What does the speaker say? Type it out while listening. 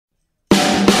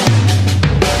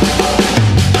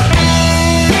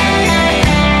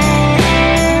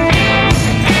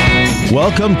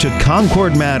Welcome to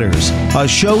Concord Matters, a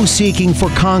show seeking for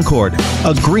concord,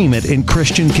 agreement in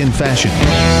Christian confession.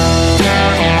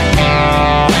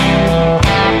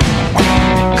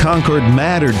 Concord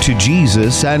mattered to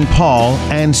Jesus and Paul,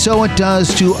 and so it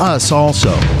does to us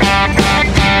also.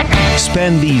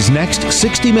 Spend these next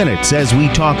 60 minutes as we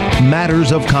talk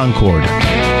matters of Concord.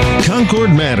 Concord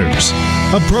Matters,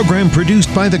 a program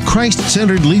produced by the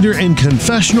Christ-centered leader in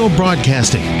confessional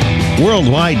broadcasting.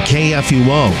 Worldwide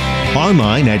KFUO.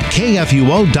 Online at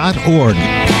kfuo.org.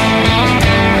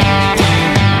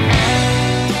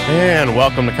 And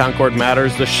welcome to Concord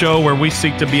Matters, the show where we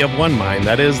seek to be of one mind,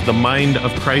 that is, the mind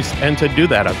of Christ, and to do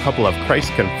that, a couple of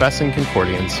Christ-confessing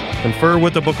Concordians confer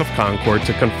with the Book of Concord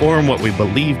to conform what we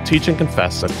believe, teach, and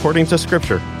confess according to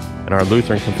Scripture in our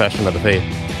Lutheran Confession of the Faith.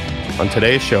 On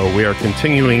today's show, we are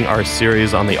continuing our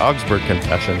series on the Augsburg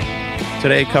Confession,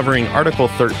 today covering Article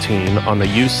XIII on the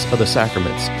use of the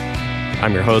sacraments.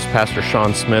 I'm your host, Pastor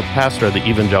Sean Smith, pastor of the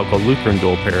Evangelical Lutheran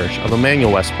Dual Parish of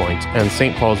Emmanuel West Point and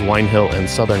St. Paul's Wine Hill in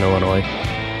Southern Illinois,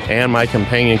 and my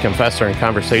companion confessor in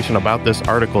conversation about this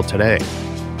article today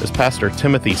is Pastor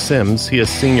Timothy Sims. He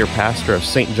is senior pastor of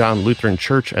St. John Lutheran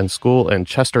Church and School in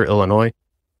Chester, Illinois.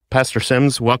 Pastor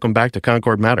Sims, welcome back to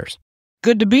Concord Matters.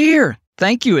 Good to be here.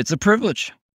 Thank you. It's a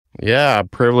privilege. Yeah,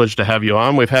 privileged to have you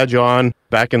on. We've had you on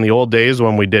back in the old days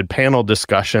when we did panel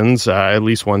discussions. At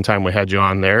least one time we had you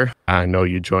on there. I know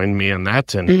you joined me in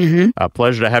that, and a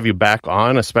pleasure to have you back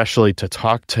on, especially to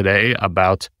talk today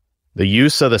about the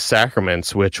use of the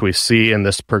sacraments, which we see in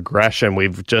this progression.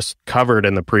 We've just covered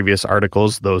in the previous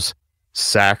articles those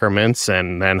sacraments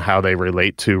and then how they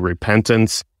relate to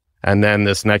repentance. And then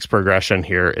this next progression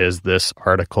here is this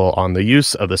article on the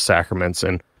use of the sacraments.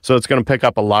 And so it's going to pick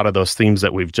up a lot of those themes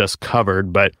that we've just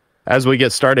covered. But as we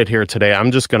get started here today,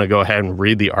 I'm just going to go ahead and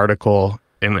read the article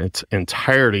in its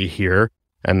entirety here,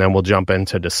 and then we'll jump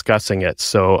into discussing it.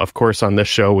 So, of course, on this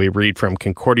show, we read from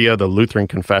Concordia, the Lutheran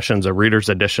Confessions, a reader's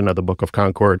edition of the Book of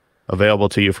Concord, available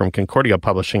to you from Concordia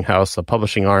Publishing House, the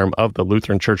publishing arm of the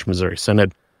Lutheran Church Missouri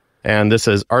Synod. And this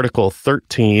is Article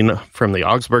XIII from the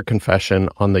Augsburg Confession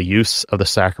on the use of the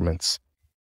sacraments.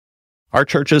 Our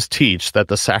churches teach that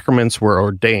the sacraments were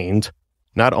ordained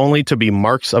not only to be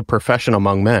marks of profession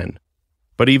among men,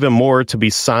 but even more to be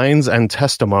signs and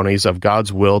testimonies of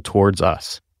God's will towards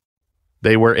us.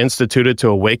 They were instituted to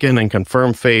awaken and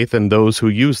confirm faith in those who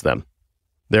use them.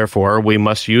 Therefore, we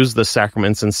must use the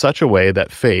sacraments in such a way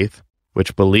that faith,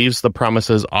 which believes the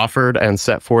promises offered and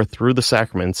set forth through the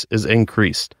sacraments, is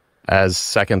increased,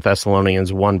 as 2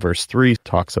 Thessalonians 1 verse 3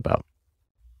 talks about.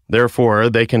 Therefore,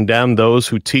 they condemn those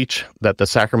who teach that the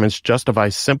sacraments justify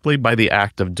simply by the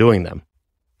act of doing them.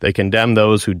 They condemn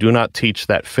those who do not teach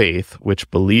that faith, which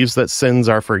believes that sins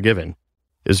are forgiven,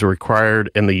 is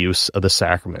required in the use of the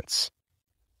sacraments.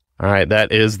 All right, that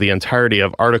is the entirety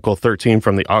of Article XIII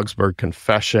from the Augsburg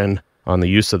Confession on the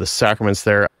use of the sacraments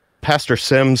there. Pastor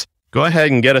Sims, go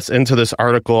ahead and get us into this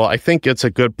article. I think it's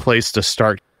a good place to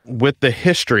start with the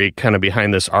history kind of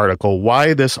behind this article.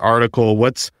 Why this article?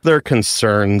 What's their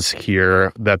concerns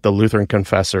here that the Lutheran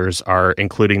confessors are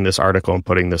including this article and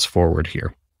putting this forward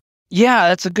here? Yeah,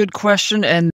 that's a good question.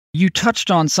 And you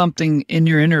touched on something in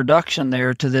your introduction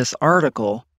there to this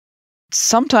article.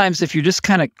 Sometimes if you're just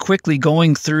kind of quickly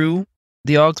going through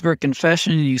the Augsburg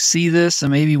Confession and you see this,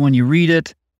 and maybe when you read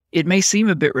it, it may seem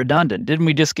a bit redundant. Didn't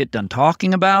we just get done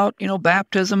talking about,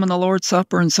 baptism and the Lord's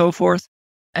Supper and so forth?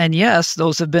 And yes,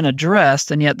 those have been addressed,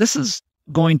 and yet this is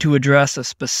going to address a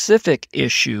specific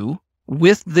issue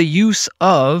with the use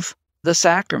of the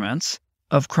sacraments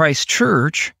of Christ's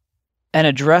church and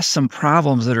address some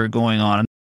problems that are going on. And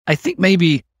I think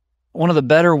maybe one of the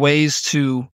better ways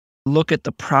to look at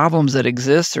the problems that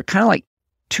exist are kind of like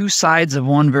two sides of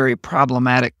one very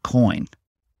problematic coin.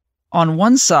 On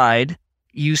one side,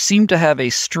 you seem to have a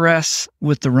stress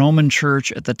with the Roman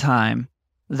Church at the time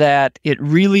that it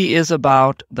really is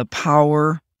about the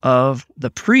power of the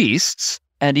priests,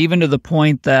 and even to the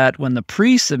point that when the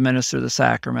priests administer the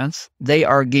sacraments, they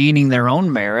are gaining their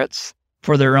own merits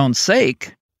for their own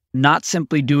sake, not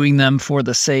simply doing them for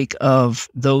the sake of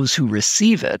those who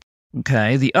receive it.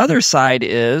 Okay. The other side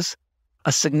is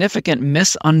a significant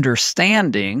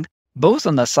misunderstanding, both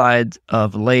on the side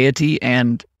of laity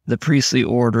and the priestly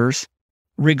orders,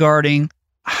 regarding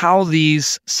how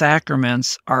these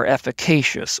sacraments are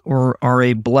efficacious or are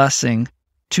a blessing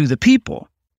to the people.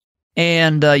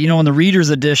 And, in the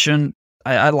Reader's Edition,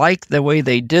 I like the way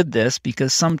they did this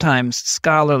because sometimes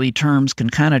scholarly terms can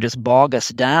kind of just bog us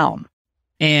down.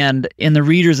 And in the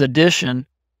Reader's Edition,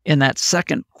 in that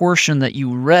second portion that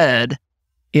you read,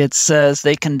 it says,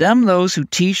 they condemn those who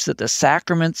teach that the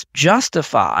sacraments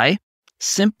justify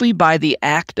simply by the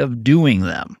act of doing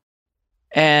them.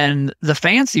 And the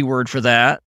fancy word for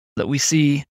that we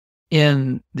see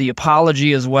in the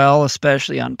Apology as well,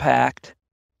 especially unpacked,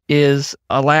 is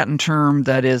a Latin term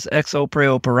that is ex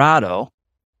opere operato,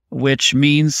 which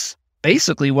means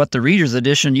basically what the Reader's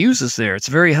Edition uses there. It's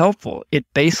very helpful. It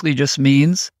basically just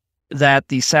means that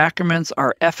the sacraments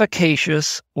are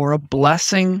efficacious or a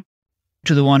blessing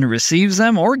to the one who receives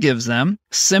them or gives them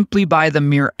simply by the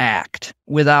mere act,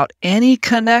 without any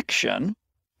connection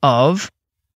of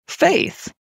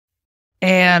faith.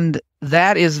 And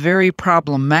that is very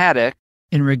problematic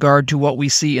in regard to what we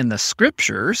see in the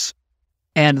Scriptures,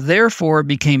 and therefore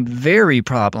became very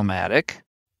problematic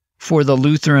for the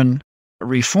Lutheran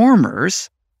reformers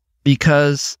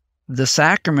because the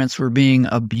sacraments were being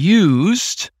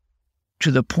abused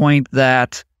to the point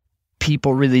that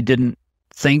people really didn't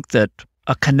think that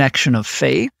a connection of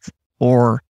faith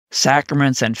or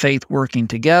sacraments and faith working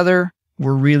together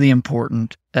were really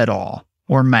important at all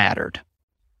or mattered.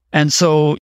 And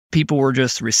so people were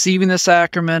just receiving the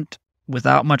sacrament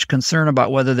without much concern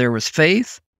about whether there was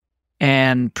faith,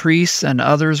 and priests and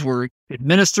others were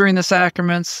administering the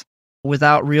sacraments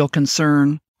without real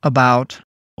concern about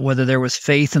whether there was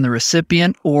faith in the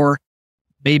recipient, or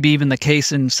maybe even the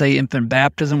case in, say, infant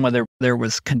baptism, whether there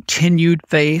was continued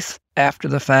faith after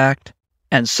the fact,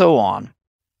 and so on.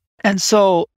 And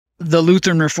so the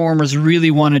Lutheran reformers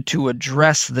really wanted to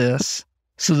address this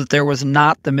so that there was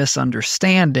not the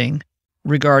misunderstanding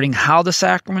regarding how the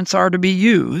sacraments are to be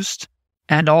used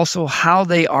and also how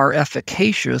they are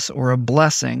efficacious or a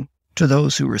blessing to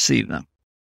those who receive them.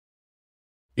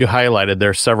 You highlighted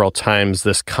there several times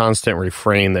this constant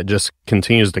refrain that just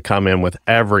continues to come in with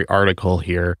every article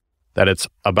here, that it's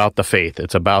about the faith.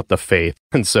 It's about the faith.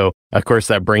 And so, of course,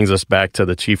 that brings us back to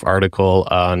the chief article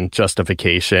on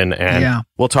justification. And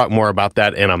we'll talk more about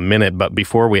that in a minute. But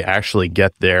before we actually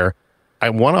get there, I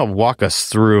want to walk us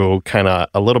through kind of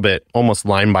a little bit, almost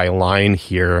line by line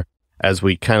here, as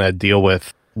we kind of deal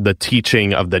with the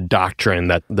teaching of the doctrine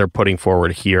that they're putting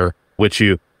forward here, which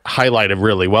you highlighted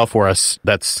really well for us.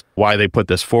 That's why they put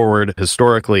this forward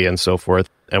historically and so forth,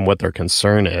 and what their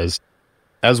concern is.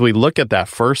 As we look at that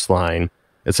first line,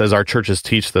 it says, our churches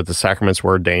teach that the sacraments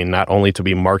were ordained not only to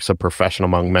be marks of profession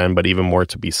among men, but even more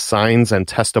to be signs and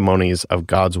testimonies of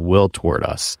God's will toward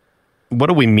us. What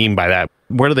do we mean by that?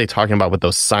 What are they talking about with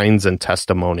those signs and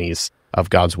testimonies of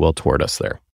God's will toward us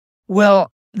there? Well,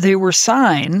 they were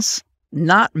signs,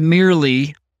 not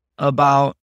merely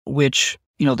about which,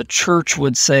 the church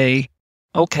would say,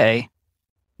 okay,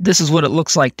 this is what it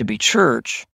looks like to be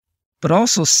church, but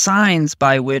also signs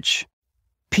by which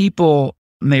people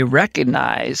may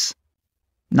recognize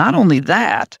not only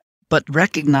that, but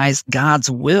recognize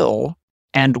God's will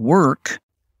and work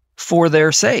for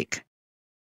their sake.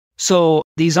 So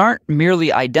these aren't merely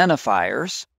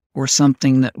identifiers or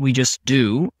something that we just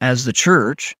do as the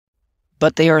church,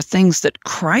 but they are things that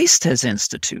Christ has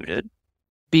instituted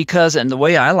because, and the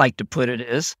way I like to put it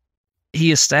is,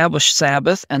 he established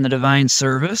Sabbath and the divine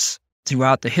service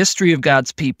throughout the history of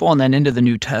God's people and then into the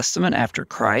New Testament after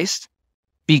Christ,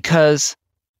 because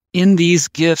in these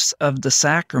gifts of the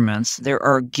sacraments, there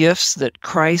are gifts that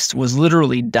Christ was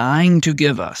literally dying to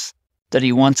give us, that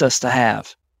he wants us to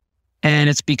have. And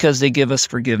it's because they give us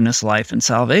forgiveness, life, and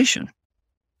salvation.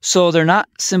 So they're not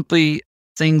simply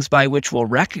things by which we'll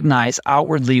recognize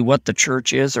outwardly what the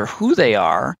church is or who they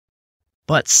are,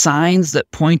 but signs that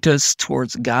point us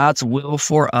towards God's will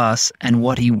for us and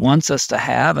what he wants us to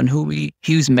have and who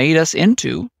he's made us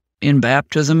into in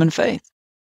baptism and faith.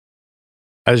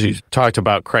 As you talked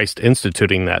about Christ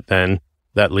instituting that, then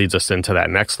that leads us into that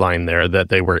next line there, that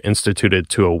they were instituted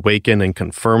to awaken and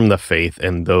confirm the faith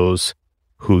in those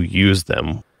who use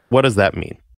them. What does that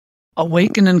mean?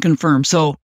 Awaken and confirm.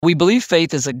 So we believe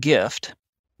faith is a gift,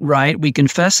 right? We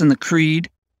confess in the creed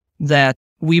that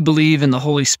we believe in the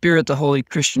Holy Spirit, the Holy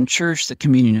Christian Church, the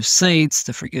communion of saints,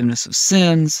 the forgiveness of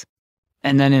sins.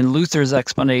 And then in Luther's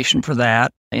explanation for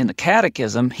that, in the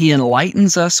Catechism, he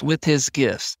enlightens us with his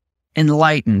gifts.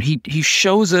 Enlighten. He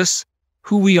shows us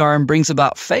who we are and brings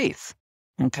about faith.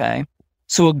 Okay?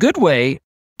 So a good way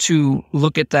to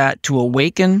look at that, to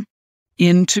awaken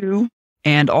into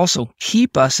and also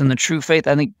keep us in the true faith.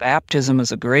 I think baptism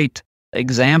is a great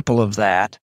example of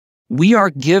that. We are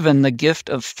given the gift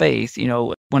of faith.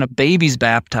 When a baby's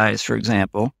baptized, for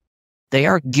example, they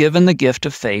are given the gift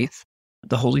of faith.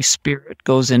 The Holy Spirit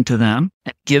goes into them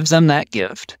and gives them that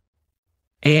gift.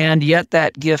 And yet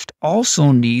that gift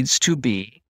also needs to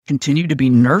continue to be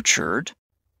nurtured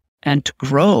and to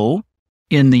grow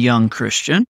in the young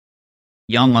Christian,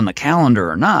 young on the calendar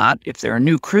or not, if they're a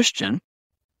new Christian.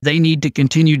 they need to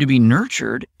continue to be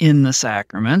nurtured in the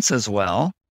sacraments as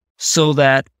well, so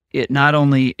that it not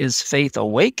only is faith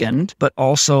awakened, but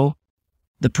also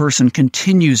the person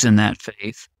continues in that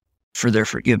faith for their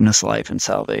forgiveness, life, and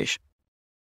salvation.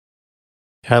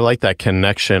 I like that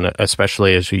connection,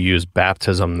 especially as you use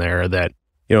baptism there, that,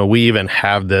 we even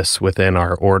have this within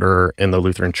our order in the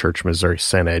Lutheran Church Missouri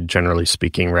Synod, generally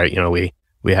speaking, right?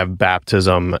 We have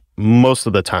baptism most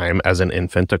of the time as an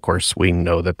infant. Of course, we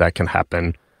know that can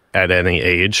happen at any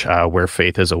age where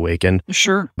faith is awakened.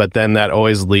 Sure. But then that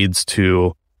always leads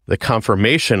to the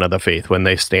confirmation of the faith when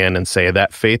they stand and say,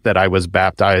 that faith that I was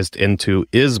baptized into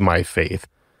is my faith.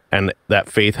 And that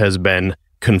faith has been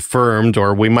confirmed,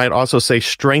 or we might also say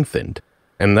strengthened.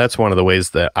 And that's one of the ways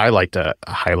that I like to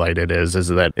highlight it is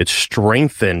that it's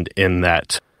strengthened in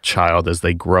that child as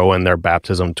they grow in their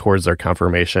baptism towards their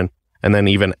confirmation. And then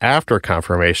even after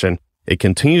confirmation, it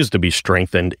continues to be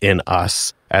strengthened in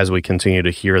us as we continue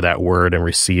to hear that word and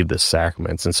receive the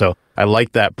sacraments. And so I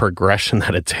like that progression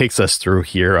that it takes us through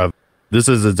here of this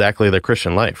is exactly the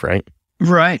Christian life, right?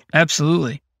 Right.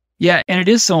 Absolutely. Yeah. And it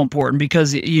is so important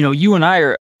because, you and I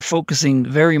are focusing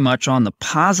very much on the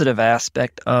positive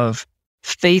aspect of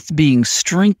faith being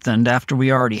strengthened after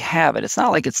we already have it. It's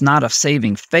not like it's not a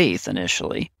saving faith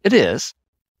initially. It is,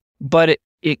 but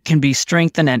it can be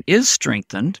strengthened and is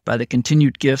strengthened by the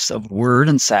continued gifts of word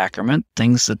and sacrament,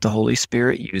 things that the Holy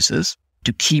Spirit uses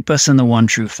to keep us in the one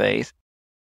true faith.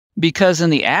 Because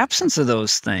in the absence of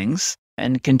those things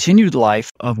and continued life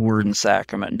of word and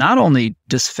sacrament, not only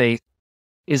does faith,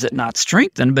 is it not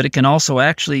strengthened, but it can also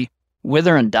actually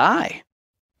wither and die.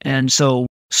 And so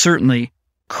certainly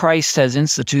Christ has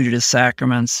instituted his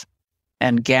sacraments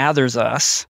and gathers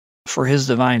us for his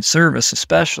divine service,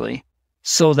 especially,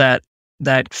 so that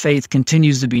faith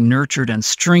continues to be nurtured and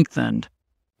strengthened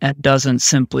and doesn't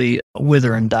simply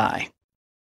wither and die.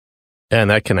 And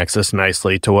that connects us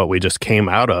nicely to what we just came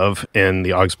out of in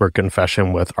the Augsburg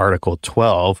Confession with Article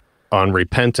XII on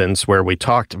repentance, where we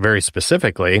talked very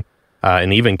specifically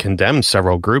and even condemned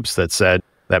several groups that said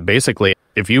that basically,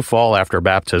 if you fall after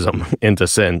baptism into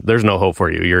sin, there's no hope for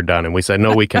you. You're done. And we said,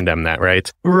 no, we condemn that, right?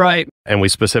 Right. And we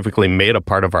specifically made a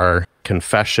part of our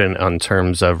confession on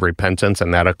terms of repentance.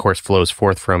 And that, of course, flows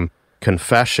forth from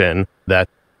confession that,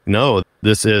 no,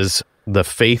 this is the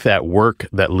faith at work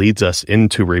that leads us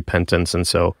into repentance. And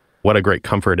so what a great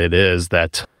comfort it is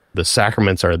that the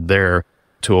sacraments are there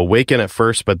to awaken at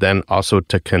first, but then also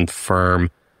to confirm,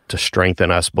 to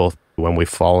strengthen us both when we've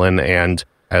fallen and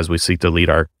as we seek to lead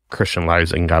our Christian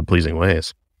lives in God-pleasing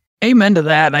ways. Amen to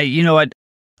that.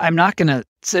 I'm not going to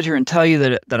sit here and tell you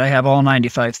that I have all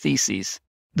 95 theses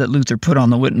that Luther put on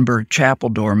the Wittenberg chapel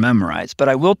door memorized, but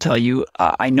I will tell you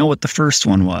I know what the first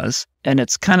one was, and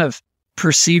it's kind of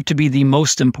perceived to be the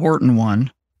most important one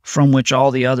from which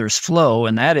all the others flow,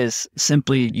 and that is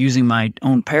simply using my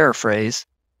own paraphrase,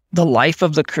 the life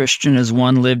of the Christian is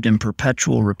one lived in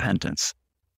perpetual repentance.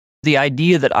 The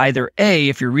idea that either A,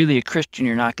 if you're really a Christian,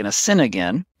 you're not going to sin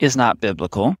again, is not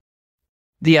biblical.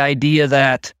 The idea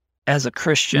that as a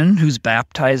Christian who's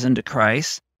baptized into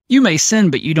Christ, you may sin,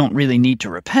 but you don't really need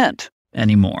to repent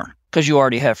anymore because you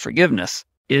already have forgiveness,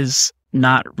 is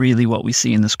not really what we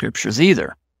see in the scriptures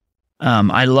either.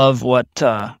 I love what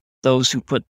those who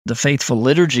put the faithful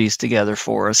liturgies together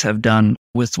for us have done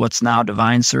with what's now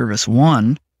Divine Service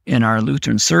 1 in our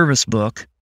Lutheran service book.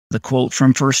 The quote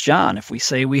from 1 John, if we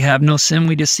say we have no sin,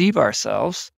 we deceive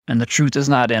ourselves, and the truth is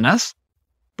not in us.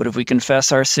 But if we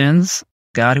confess our sins,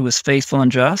 God, who is faithful and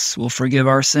just, will forgive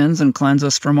our sins and cleanse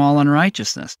us from all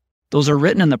unrighteousness. Those are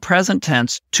written in the present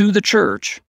tense to the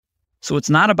church. So it's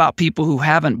not about people who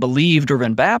haven't believed or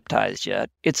been baptized yet.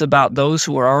 It's about those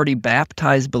who are already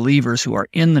baptized believers who are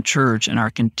in the church and our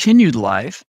continued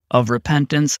life of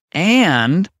repentance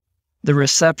and the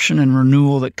reception and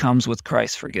renewal that comes with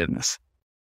Christ's forgiveness.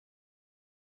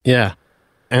 Yeah.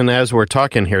 And as we're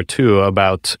talking here too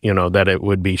about, that it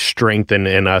would be strengthened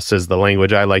in us is the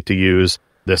language I like to use,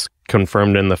 this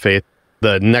confirmed in the faith.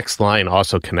 The next line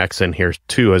also connects in here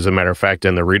too. As a matter of fact,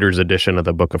 in the reader's edition of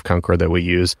the Book of Concord that we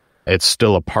use, it's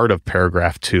still a part of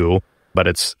paragraph 2, but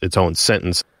it's its own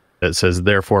sentence. It says,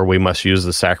 therefore, we must use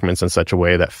the sacraments in such a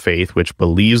way that faith, which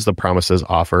believes the promises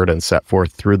offered and set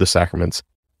forth through the sacraments,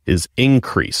 is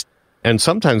increased. And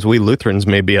sometimes we Lutherans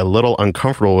may be a little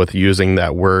uncomfortable with using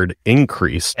that word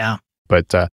increase. Yeah.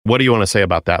 But what do you want to say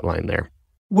about that line there?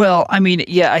 Well,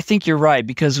 I think you're right,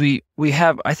 because we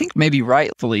have, I think maybe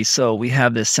rightfully so, we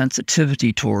have this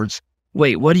sensitivity towards,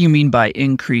 wait, what do you mean by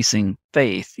increasing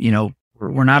faith?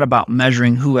 We're not about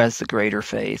measuring who has the greater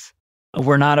faith.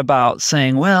 We're not about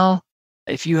saying, well,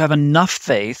 if you have enough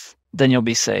faith, then you'll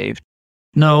be saved.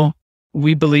 No,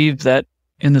 we believe that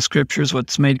in the scriptures,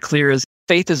 what's made clear is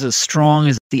faith is as strong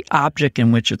as the object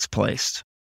in which it's placed,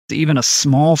 even a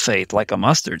small faith like a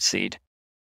mustard seed.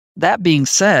 That being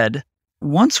said,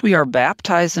 once we are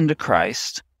baptized into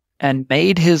Christ and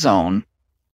made his own,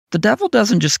 the devil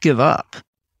doesn't just give up.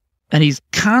 And he's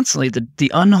constantly,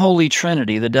 the unholy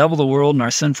trinity, the devil, the world, and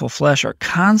our sinful flesh are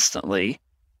constantly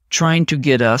trying to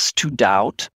get us to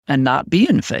doubt and not be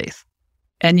in faith.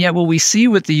 And yet what we see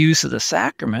with the use of the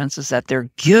sacraments is that they're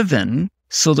given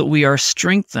so that we are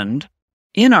strengthened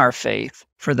in our faith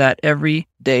for that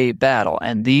everyday battle.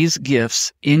 And these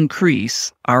gifts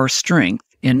increase our strength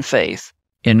in faith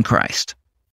in Christ.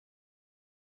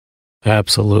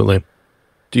 Absolutely.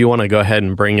 Do you want to go ahead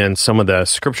and bring in some of the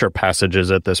scripture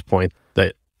passages at this point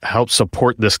that help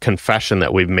support this confession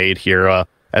that we've made here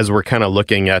as we're kind of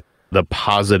looking at the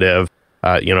positive?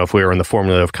 If we were in the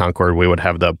formula of Concord, we would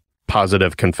have the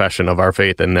positive confession of our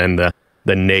faith and then the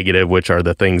negative, which are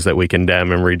the things that we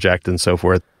condemn and reject and so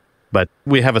forth. But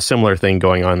we have a similar thing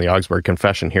going on in the Augsburg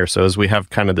Confession here. So as we have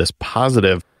kind of this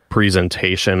positive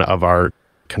presentation of our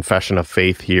confession of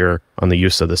faith here on the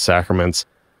use of the sacraments,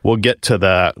 we'll get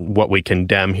to what we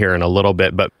condemn here in a little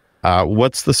bit, but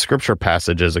what's the scripture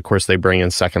passages? Of course, they bring in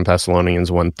 2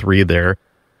 Thessalonians 1:3 there,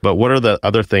 but what are the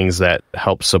other things that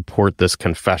help support this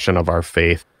confession of our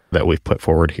faith that we've put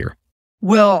forward here?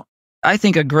 Well, I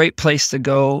think a great place to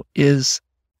go is,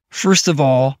 first of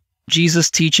all,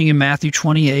 Jesus' teaching in Matthew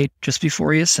 28, just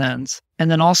before he ascends, and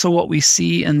then also what we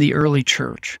see in the early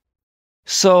church.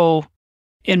 So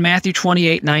in Matthew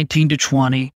 28, 19 to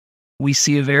 20, we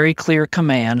see a very clear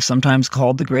command, sometimes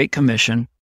called the Great Commission.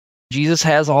 Jesus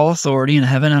has all authority in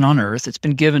heaven and on earth. It's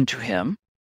been given to him.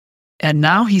 And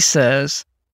now he says,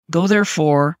 go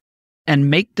therefore and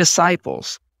make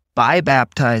disciples by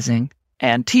baptizing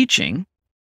and teaching,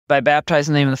 by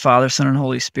baptizing in the name of the Father, Son, and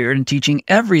Holy Spirit, and teaching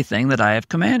everything that I have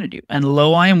commanded you. And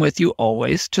lo, I am with you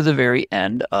always to the very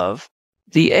end of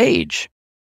the age.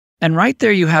 And right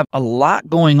there you have a lot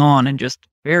going on in just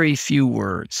very few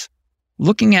words.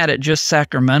 Looking at it just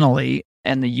sacramentally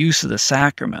and the use of the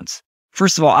sacraments.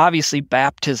 First of all, obviously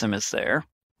baptism is there,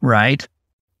 right?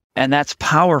 And that's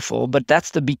powerful, but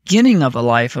that's the beginning of a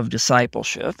life of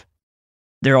discipleship.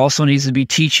 There also needs to be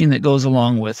teaching that goes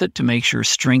along with it to make sure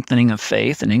strengthening of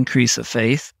faith and increase of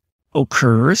faith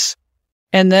occurs.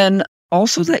 And then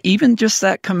also that even just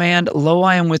that command, lo,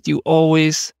 I am with you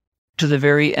always to the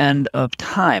very end of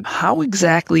time. How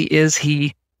exactly is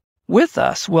he with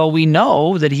us? Well, we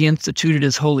know that he instituted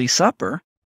his Holy Supper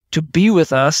to be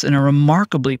with us in a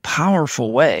remarkably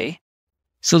powerful way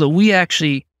so that we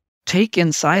actually take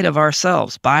inside of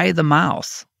ourselves by the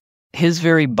mouth his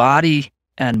very body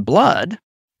and blood,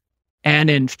 and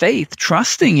in faith,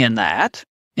 trusting in that,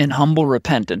 in humble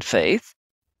repentant faith,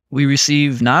 we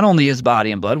receive not only his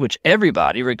body and blood, which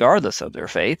everybody, regardless of their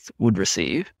faith, would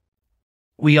receive,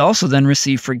 we also then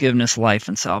receive forgiveness, life,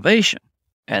 and salvation.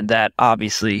 And that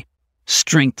obviously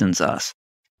strengthens us.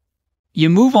 You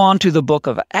move on to the book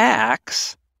of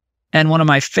Acts, and one of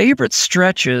my favorite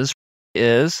stretches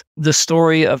is the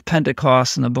story of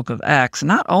Pentecost in the book of Acts,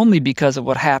 not only because of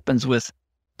what happens with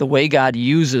the way God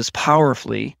uses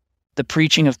powerfully the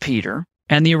preaching of Peter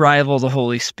and the arrival of the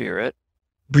Holy Spirit,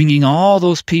 bringing all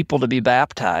those people to be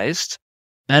baptized,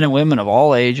 men and women of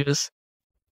all ages,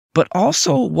 but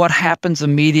also what happens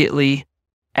immediately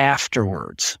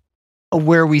afterwards,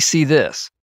 where we see this.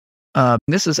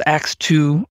 This is Acts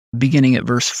 2, beginning at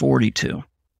verse 42.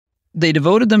 They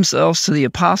devoted themselves to the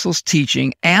apostles'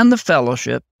 teaching and the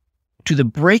fellowship, to the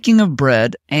breaking of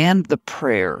bread and the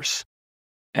prayers.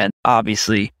 And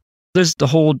obviously, there's the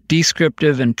whole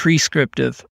descriptive and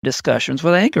prescriptive discussions,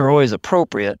 what I think are always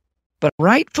appropriate, but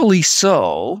rightfully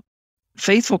so.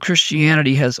 Faithful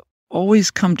Christianity has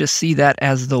always come to see that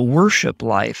as the worship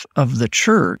life of the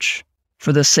church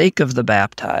for the sake of the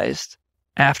baptized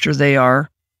after they are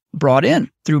brought in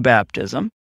through baptism.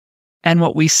 And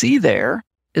what we see there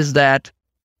is that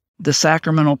the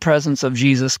sacramental presence of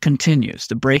Jesus continues.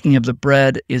 The breaking of the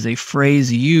bread is a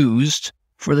phrase used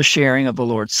for the sharing of the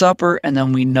Lord's Supper, and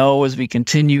then we know as we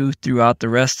continue throughout the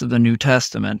rest of the New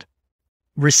Testament,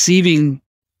 receiving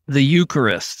the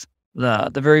Eucharist, the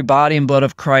very body and blood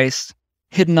of Christ,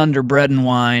 hidden under bread and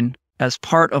wine, as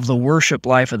part of the worship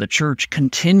life of the church,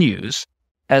 continues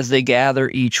as they gather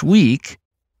each week.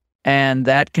 And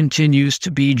that continues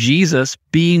to be Jesus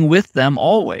being with them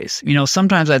always. You know,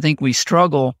 sometimes I think we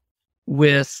struggle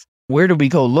with where do we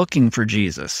go looking for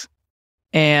Jesus?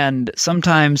 And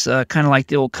sometimes, kind of like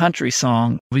the old country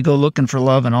song, we go looking for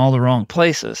love in all the wrong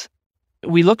places.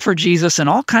 We look for Jesus in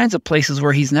all kinds of places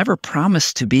where he's never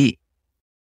promised to be.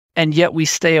 And yet we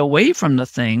stay away from the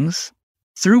things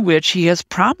through which he has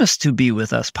promised to be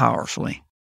with us powerfully.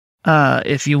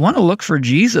 If you want to look for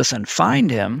Jesus and find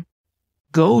him,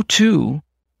 go to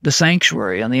the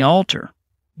sanctuary and the altar,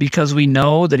 because we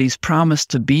know that he's promised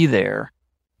to be there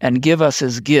and give us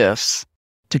his gifts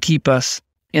to keep us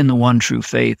in the one true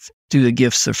faith through the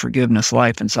gifts of forgiveness,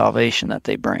 life, and salvation that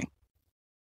they bring.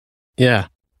 Yeah.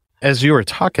 As you were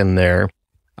talking there,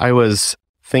 I was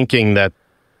thinking that,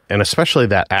 and especially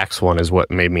that Acts 1 is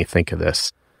what made me think of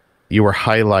this. You were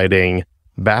highlighting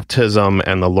baptism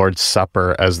and the Lord's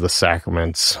Supper as the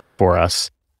sacraments for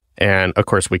us. And of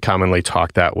course, we commonly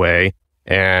talk that way.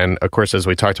 And of course, as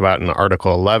we talked about in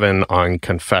Article 11 on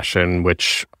confession,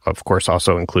 which of course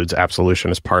also includes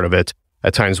absolution as part of it,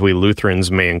 at times we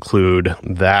Lutherans may include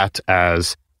that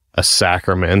as a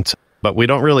sacrament, but we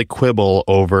don't really quibble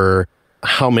over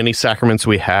how many sacraments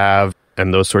we have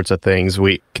and those sorts of things.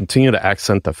 We continue to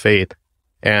accent the faith.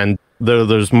 And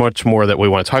there's much more that we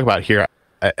want to talk about here.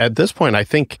 At this point, I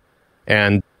think,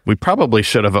 and we probably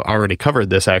should have already covered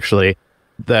this actually,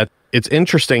 that it's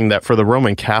interesting that for the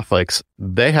Roman Catholics,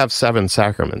 they have 7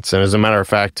 sacraments. And as a matter of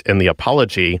fact, in the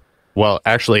Apology, well,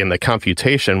 actually in the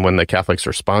Confutation, when the Catholics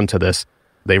respond to this,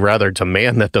 they rather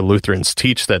demand that the Lutherans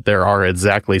teach that there are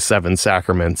exactly 7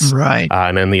 sacraments. Right.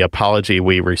 And in the Apology,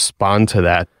 we respond to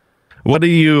that. What do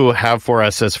you have for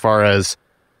us as far as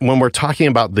when we're talking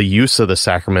about the use of the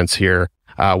sacraments here,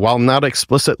 while not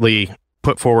explicitly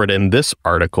put forward in this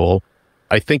article,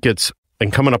 I think it's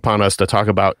incumbent upon us to talk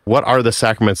about what are the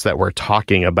sacraments that we're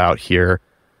talking about here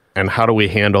and how do we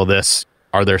handle this?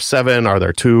 Are there 7? Are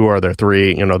there 2? Are there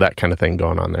 3? That kind of thing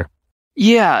going on there.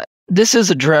 Yeah, this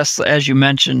is addressed, as you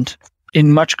mentioned,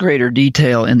 in much greater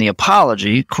detail in the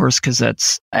Apology, of course, because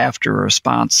that's after a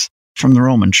response from the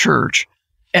Roman Church.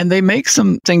 And they make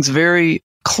some things very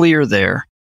clear there.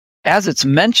 As it's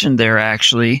mentioned there,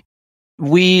 actually,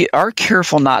 we are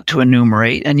careful not to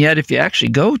enumerate, and yet if you actually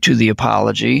go to the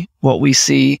Apology, what we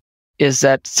see is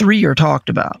that 3 are talked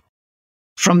about.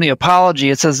 From the Apology,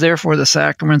 it says, therefore the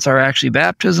sacraments are actually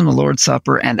baptism, the Lord's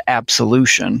Supper, and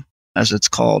absolution, as it's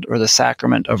called, or the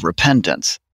sacrament of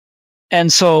repentance.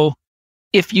 And so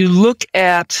if you look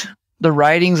at the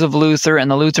writings of Luther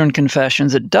and the Lutheran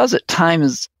confessions, it does at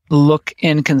times look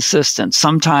inconsistent.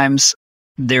 Sometimes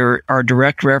there are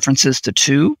direct references to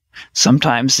 2.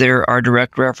 Sometimes there are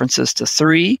direct references to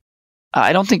 3.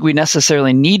 I don't think we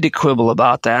necessarily need to quibble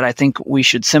about that. I think we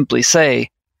should simply say,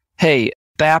 hey,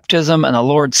 baptism and the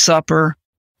Lord's Supper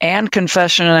and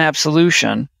confession and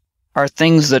absolution are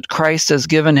things that Christ has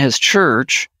given his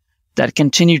church that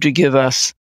continue to give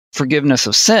us forgiveness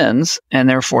of sins and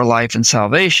therefore life and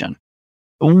salvation.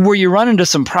 Where you run into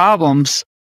some problems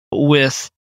with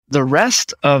the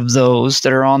rest of those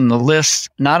that are on the list,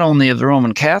 not only of the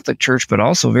Roman Catholic Church, but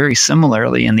also very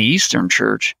similarly in the Eastern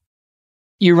Church,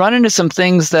 you run into some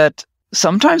things that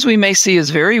sometimes we may see as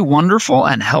very wonderful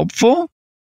and helpful.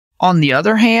 On the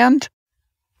other hand,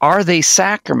 are they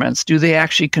sacraments? Do they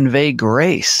actually convey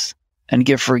grace and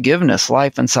give forgiveness,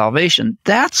 life, and salvation?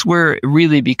 That's where it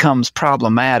really becomes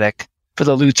problematic for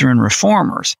the Lutheran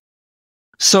reformers.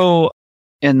 So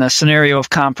in the scenario of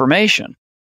confirmation,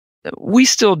 we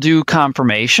still do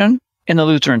confirmation in the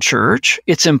Lutheran Church.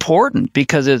 It's important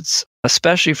because it's,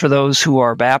 especially for those who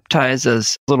are baptized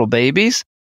as little babies,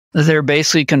 they're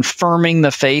basically confirming the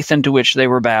faith into which they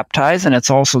were baptized, and it's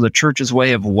also the church's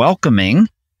way of welcoming,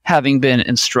 having been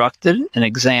instructed and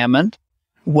examined,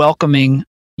 welcoming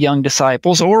young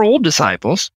disciples or old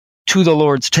disciples to the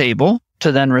Lord's table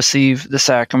to then receive the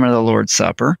sacrament of the Lord's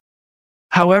Supper.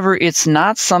 However, it's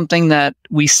not something that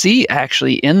we see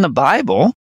actually in the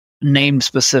Bible named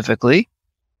specifically,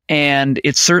 and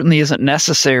it certainly isn't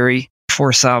necessary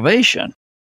for salvation.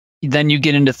 Then you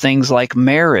get into things like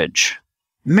marriage.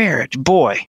 Marriage,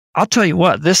 boy, I'll tell you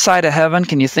what, this side of heaven,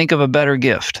 can you think of a better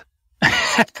gift?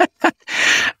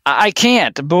 I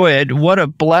can't. Boy, what a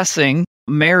blessing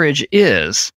marriage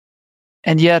is.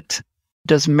 And yet,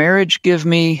 does marriage give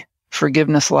me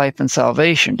forgiveness, life, and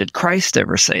salvation? Did Christ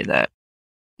ever say that?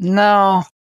 No,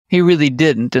 he really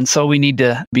didn't. And so we need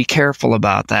to be careful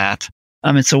about that.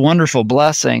 It's a wonderful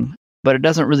blessing, but it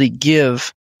doesn't really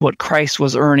give what Christ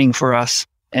was earning for us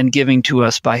and giving to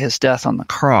us by his death on the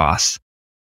cross.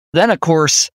 Then, of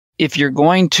course, if you're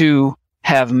going to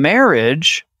have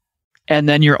marriage, and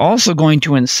then you're also going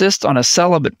to insist on a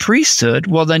celibate priesthood,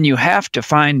 well, then you have to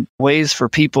find ways for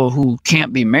people who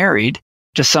can't be married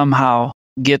to somehow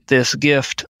get this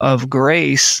gift of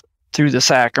grace through the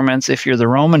sacraments if you're the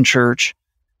Roman Church.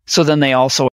 So then they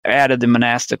also added the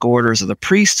monastic orders of the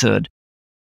priesthood.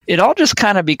 It all just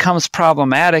kind of becomes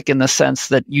problematic in the sense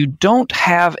that you don't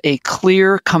have a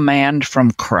clear command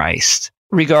from Christ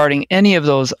regarding any of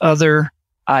those other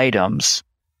items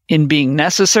in being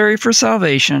necessary for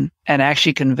salvation and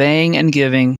actually conveying and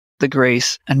giving the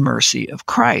grace and mercy of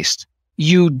Christ.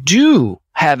 You do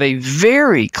have a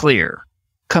very clear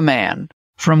command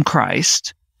from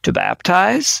Christ to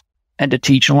baptize and to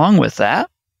teach along with that,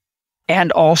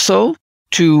 and also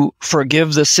to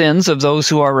forgive the sins of those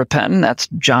who are repentant. That's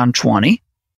John 20.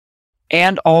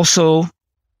 And also,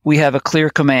 we have a clear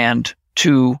command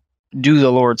to do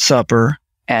the Lord's Supper,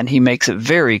 and he makes it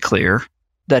very clear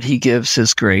that he gives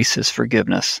his grace, his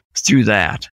forgiveness through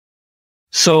that.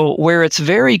 So where it's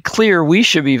very clear, we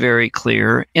should be very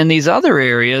clear. In these other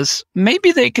areas,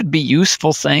 maybe they could be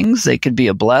useful things, they could be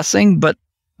a blessing, but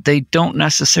they don't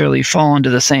necessarily fall into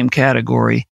the same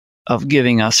category of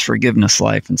giving us forgiveness,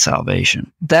 life, and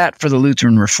salvation. That, for the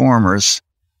Lutheran Reformers,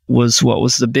 was what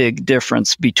was the big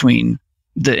difference between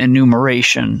the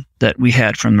enumeration that we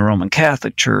had from the Roman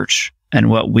Catholic Church and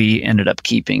what we ended up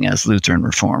keeping as Lutheran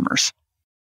Reformers.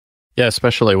 Yeah,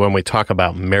 especially when we talk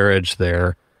about marriage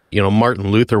there. You know, Martin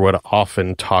Luther would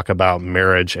often talk about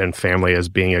marriage and family as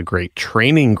being a great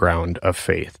training ground of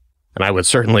faith. And I would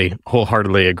certainly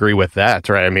wholeheartedly agree with that,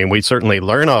 right? I mean, we certainly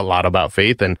learn a lot about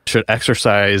faith and should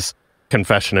exercise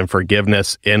confession and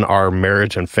forgiveness in our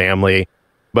marriage and family.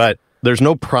 But there's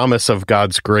no promise of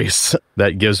God's grace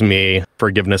that gives me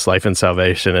forgiveness, life, and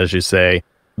salvation, as you say.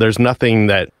 There's nothing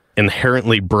that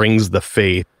inherently brings the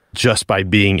faith just by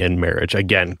being in marriage.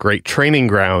 Again, great training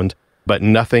ground, but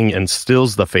nothing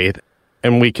instills the faith.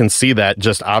 And we can see that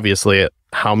just obviously at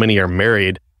how many are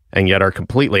married and yet are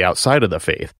completely outside of the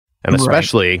faith. And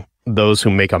especially those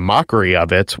who make a mockery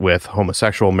of it with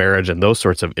homosexual marriage and those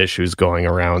sorts of issues going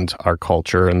around our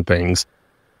culture and things.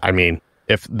 I mean,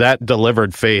 if that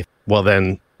delivered faith, well,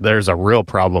 then there's a real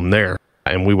problem there.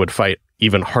 And we would fight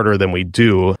even harder than we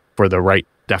do for the right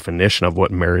definition of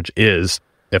what marriage is,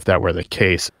 if that were the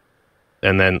case.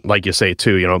 And then, like you say,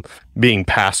 too, you know, being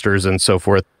pastors and so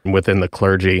forth within the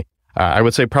clergy, I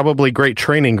would say probably great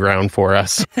training ground for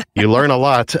us. You learn a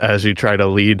lot as you try to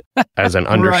lead as an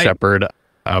under shepherd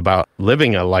about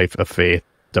living a life of faith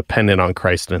dependent on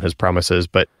Christ and his promises.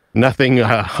 But nothing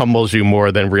humbles you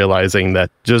more than realizing that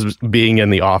just being in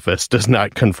the office does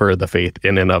not confer the faith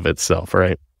in and of itself,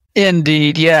 right?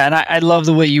 Indeed, yeah. And I love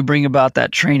the way you bring about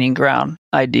that training ground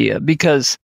idea,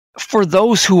 because for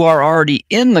those who are already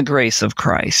in the grace of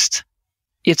Christ,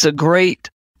 it's a great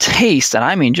taste, and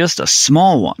I mean just a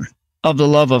small one, of the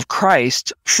love of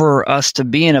Christ for us to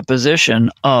be in a position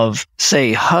of,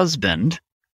 say, husband,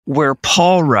 where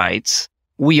Paul writes,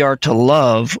 we are to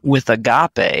love with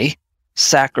agape,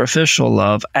 sacrificial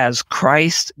love, as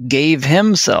Christ gave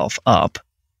himself up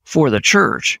for the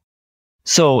church.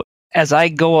 So as I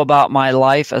go about my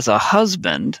life as a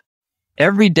husband,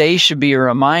 every day should be a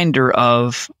reminder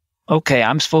of, okay,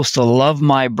 I'm supposed to love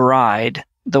my bride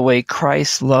the way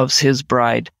Christ loves his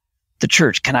bride, the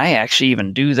church. Can I actually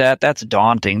even do that? That's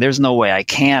daunting. There's no way I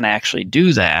can actually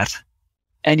do that.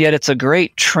 And yet it's a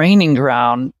great training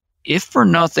ground, if for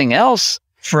nothing else,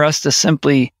 for us to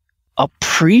simply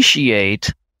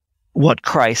appreciate what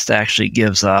Christ actually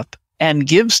gives up and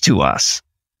gives to us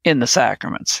in the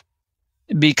sacraments.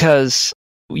 Because,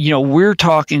 you know, we're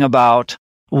talking about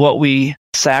what we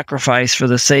sacrifice for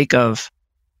the sake of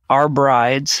our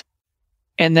brides.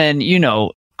 And then, you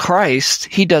know, Christ,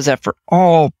 he does that for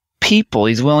all people.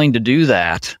 He's willing to do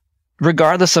that,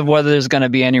 regardless of whether there's going to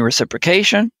be any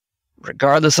reciprocation,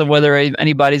 regardless of whether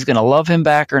anybody's going to love him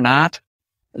back or not.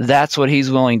 That's what he's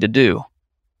willing to do.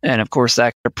 And of course,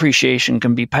 that appreciation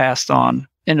can be passed on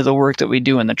into the work that we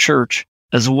do in the church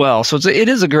as well. So it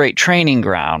is a great training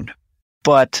ground.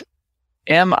 But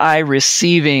am I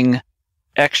receiving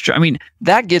extra? I mean,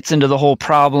 that gets into the whole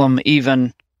problem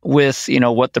even with, you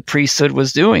know, what the priesthood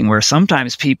was doing, where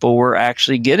sometimes people were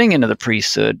actually getting into the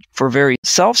priesthood for very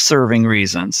self-serving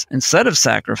reasons instead of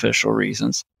sacrificial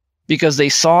reasons, because they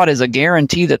saw it as a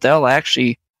guarantee that they'll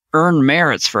actually earn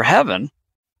merits for heaven,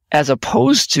 as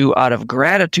opposed to out of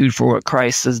gratitude for what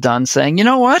Christ has done, saying, you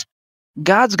know what?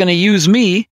 God's going to use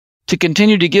me to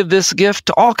continue to give this gift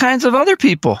to all kinds of other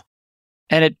people.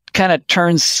 And it kind of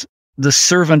turns the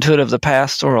servanthood of the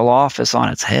pastoral office on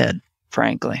its head,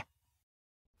 frankly.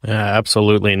 Yeah,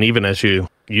 absolutely. And even as you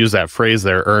use that phrase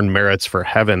there, earn merits for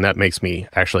heaven, that makes me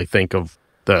actually think of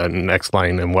the next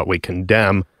line in what we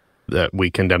condemn, that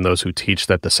we condemn those who teach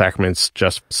that the sacraments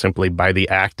just simply by the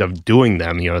act of doing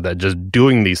them, you know, that just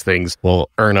doing these things will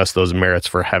earn us those merits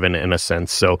for heaven in a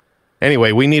sense. So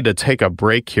anyway, we need to take a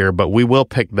break here, but we will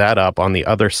pick that up on the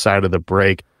other side of the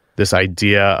break, this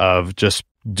idea of just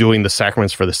doing the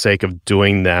sacraments for the sake of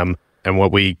doing them. and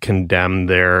what we condemn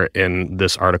there in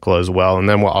this article as well. And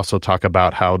then we'll also talk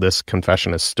about how this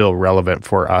confession is still relevant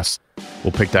for us.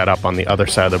 We'll pick that up on the other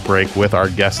side of the break with our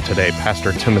guest today,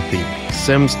 Pastor Timothy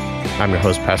Sims. I'm your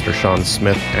host, Pastor Sean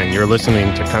Smith, and you're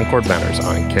listening to Concord Matters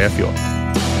on KFUO.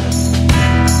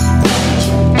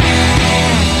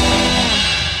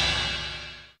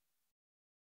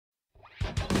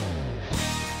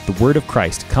 The word of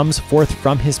Christ comes forth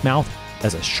from his mouth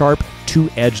as a sharp,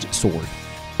 two-edged sword.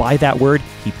 By that word,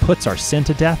 he puts our sin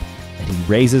to death, and he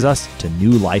raises us to new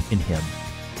life in him.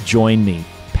 Join me,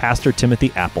 Pastor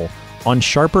Timothy Apple, on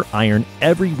Sharper Iron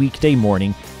every weekday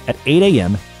morning at 8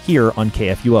 a.m. here on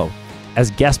KFUO,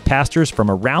 as guest pastors from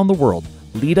around the world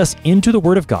lead us into the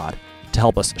Word of God to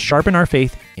help us sharpen our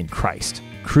faith in Christ,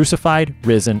 crucified,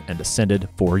 risen, and ascended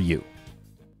for you.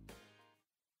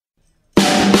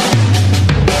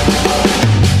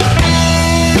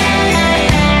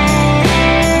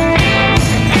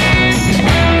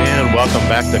 Welcome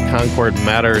back to Concord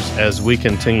Matters as we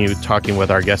continue talking with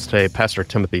our guest today, Pastor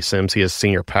Timothy Sims. He is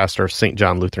senior pastor of St.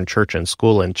 John Lutheran Church and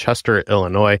School in Chester,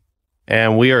 Illinois.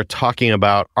 And we are talking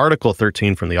about Article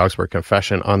XIII from the Augsburg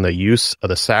Confession on the use of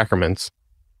the sacraments.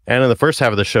 And in the first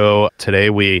half of the show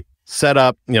today, we set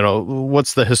up,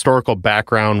 what's the historical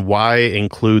background? Why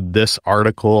include this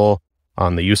article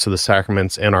on the use of the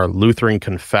sacraments in our Lutheran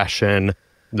confession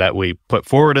that we put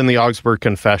forward in the Augsburg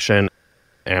Confession?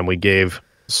 And we gave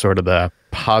sort of the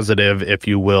positive, if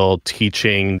you will,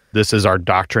 teaching. This is our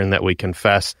doctrine that we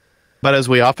confess. But as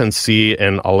we often see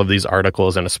in all of these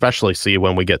articles, and especially see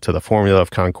when we get to the formula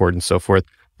of concord and so forth,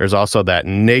 there's also that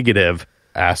negative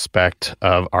aspect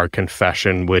of our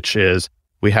confession, which is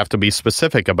we have to be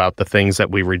specific about the things that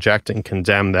we reject and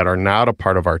condemn that are not a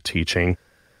part of our teaching.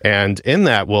 And in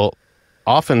that, we'll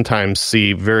oftentimes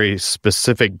see very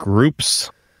specific groups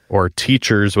or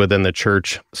teachers within the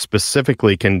church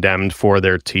specifically condemned for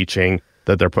their teaching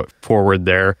that they're put forward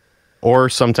there. Or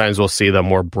sometimes we'll see the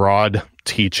more broad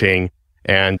teaching.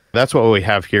 And that's what we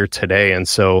have here today. And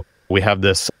so we have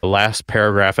this last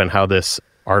paragraph and how this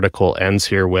article ends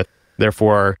here with,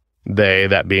 therefore, they,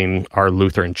 that being our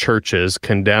Lutheran churches,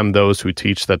 condemn those who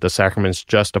teach that the sacraments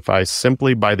justify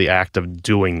simply by the act of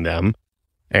doing them.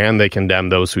 And they condemn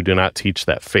those who do not teach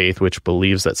that faith, which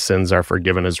believes that sins are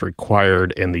forgiven, is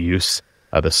required in the use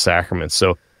of the sacraments.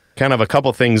 So kind of a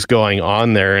couple things going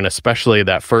on there, and especially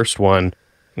that first one,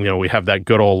 we have that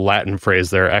good old Latin phrase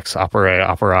there, ex opere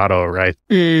operato, right?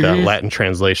 Mm-hmm. The Latin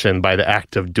translation, by the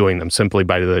act of doing them, simply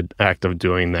by the act of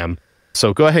doing them.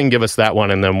 So go ahead and give us that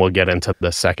one, and then we'll get into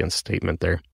the second statement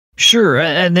there. Sure.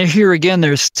 And here again,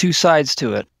 there's two sides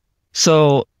to it.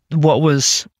 So what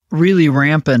was really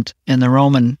rampant in the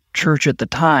Roman Church at the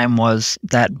time was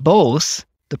that both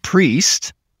the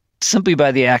priest, simply by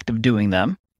the act of doing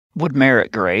them, would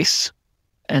merit grace.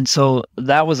 And so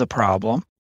that was a problem.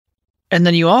 And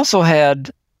then you also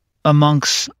had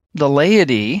amongst the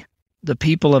laity, the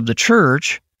people of the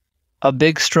church, a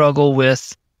big struggle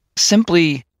with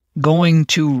simply going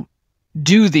to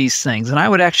do these things. And I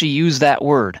would actually use that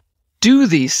word, do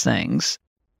these things,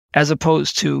 as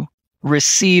opposed to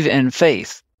receive in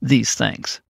faith these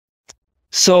things.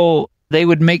 So they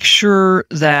would make sure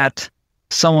that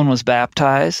someone was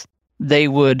baptized. They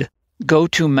would go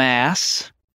to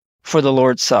Mass for the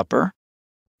Lord's Supper.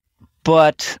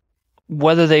 But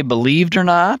whether they believed or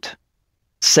not,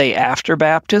 say after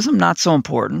baptism, not so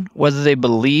important. Whether they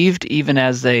believed even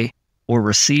as they were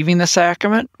receiving the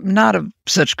sacrament, not of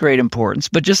such great importance,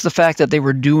 but just the fact that they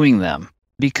were doing them.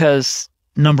 Because,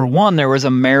 number one, there was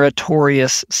a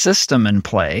meritorious system in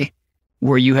play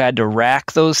where you had to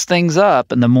rack those things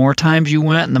up, and the more times you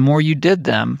went and the more you did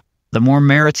them, the more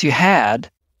merits you had,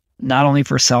 not only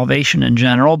for salvation in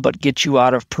general, but get you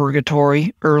out of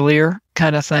purgatory earlier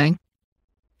kind of thing.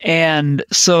 And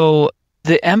so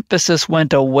the emphasis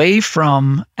went away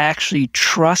from actually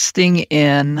trusting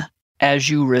in, as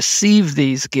you receive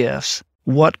these gifts,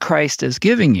 what Christ is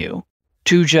giving you,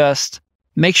 to just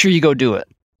make sure you go do it.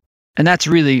 And that's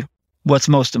really what's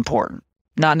most important.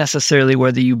 Not necessarily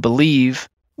whether you believe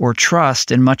or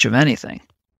trust in much of anything.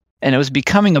 And it was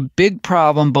becoming a big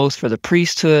problem both for the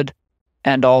priesthood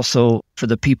and also for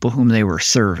the people whom they were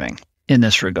serving in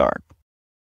this regard.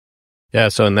 Yeah,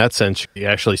 so in that sense, you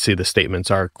actually see the statements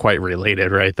are quite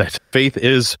related, right? That faith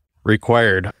is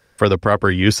required for the proper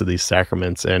use of these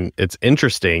sacraments. And it's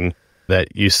interesting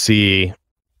that you see,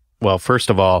 well, first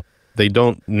of all, they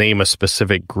don't name a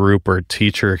specific group or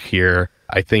teacher here,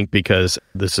 I think because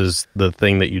this is the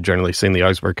thing that you generally see in the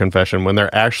Augsburg Confession, when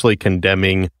they're actually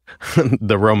condemning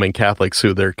the Roman Catholics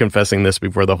who they're confessing this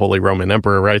before the Holy Roman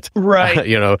Emperor, right?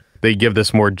 Right. They give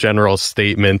this more general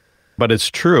statement, but it's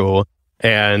true.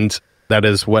 And That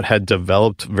is what had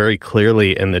developed very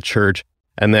clearly in the church.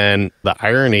 And then the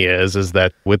irony is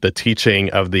that with the teaching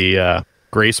of the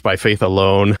grace by faith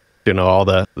alone, all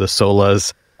the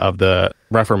solas of the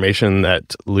Reformation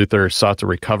that Luther sought to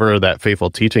recover that faithful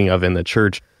teaching of in the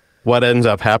church, what ends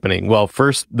up happening? Well,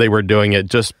 first they were doing it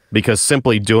just because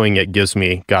simply doing it gives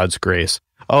me God's grace.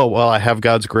 Oh, well, I have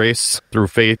God's grace through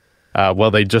faith. Well,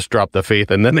 they just dropped the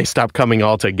faith and then they stopped coming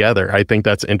all together. I think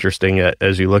that's interesting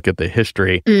as you look at the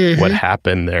history, what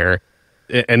happened there.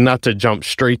 And not to jump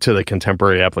straight to the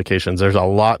contemporary applications, there's a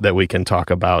lot that we can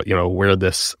talk about, where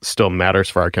this still matters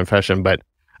for our confession. But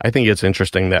I think it's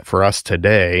interesting that for us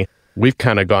today, we've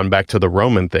kind of gone back to the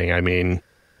Roman thing. I mean,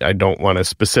 I don't want to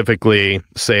specifically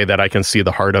say that I can see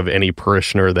the heart of any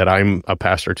parishioner that I'm a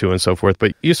pastor to and so forth,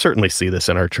 but you certainly see this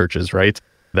in our churches, right?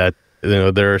 That,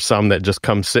 there are some that just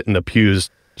come sit in the pews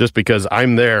just because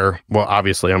I'm there. Well,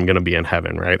 obviously I'm going to be in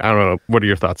heaven, right? I don't know. What are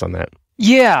your thoughts on that?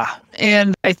 Yeah.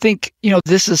 And I think,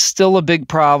 this is still a big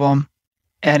problem.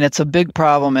 And it's a big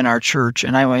problem in our church.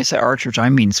 And when I say our church, I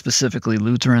mean specifically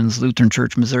Lutherans, Lutheran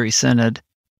Church Missouri Synod.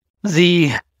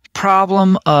 The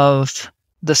problem of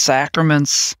the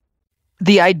sacraments,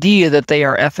 the idea that they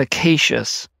are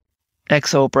efficacious,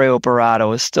 ex opere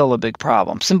operato, is still a big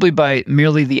problem. Simply by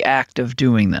merely the act of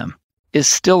doing them is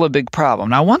still a big problem.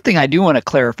 Now, one thing I do want to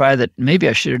clarify that maybe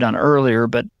I should have done earlier,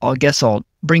 but I guess I'll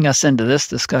bring us into this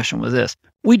discussion with this.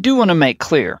 We do want to make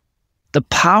clear the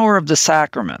power of the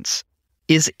sacraments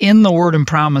is in the word and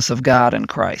promise of God and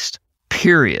Christ,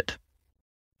 period.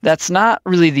 That's not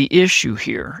really the issue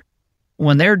here.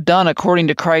 When they're done according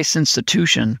to Christ's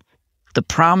institution, the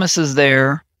promise is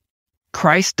there,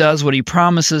 Christ does what he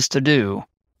promises to do,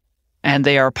 and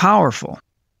they are powerful.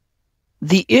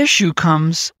 The issue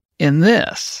comes in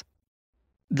this.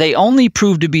 They only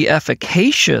prove to be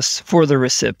efficacious for the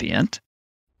recipient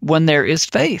when there is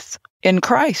faith in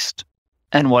Christ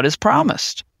and what is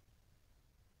promised.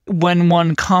 When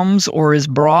one comes or is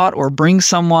brought or brings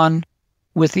someone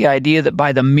with the idea that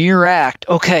by the mere act,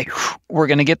 okay, we're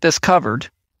going to get this covered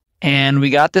and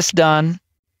we got this done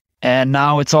and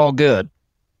now it's all good,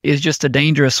 is just a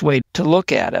dangerous way to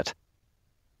look at it.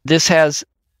 This has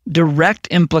direct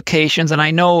implications, and I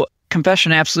know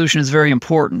confession absolution is very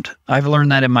important. I've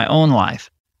learned that in my own life.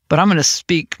 But I'm going to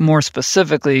speak more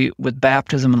specifically with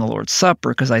baptism and the Lord's Supper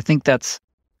because I think that's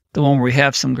the one where we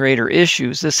have some greater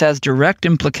issues. This has direct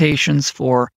implications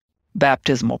for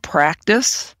baptismal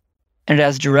practice, and it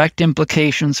has direct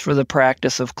implications for the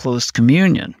practice of closed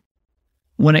communion.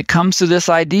 When it comes to this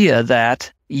idea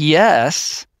that,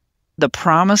 yes, the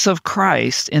promise of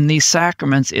Christ in these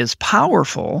sacraments is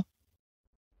powerful,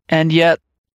 and yet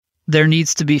there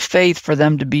needs to be faith for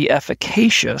them to be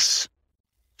efficacious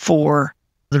for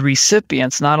the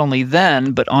recipients, not only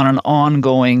then, but on an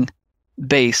ongoing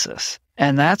basis.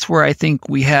 And that's where I think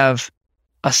we have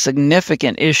a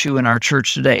significant issue in our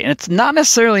church today. And it's not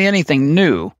necessarily anything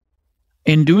new.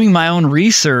 In doing my own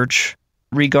research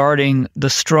regarding the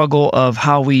struggle of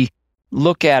how we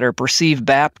look at or perceive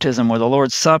baptism or the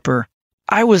Lord's Supper,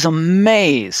 I was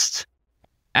amazed.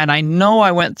 And I know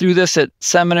I went through this at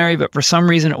seminary, but for some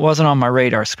reason it wasn't on my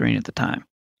radar screen at the time.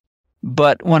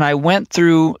 But when I went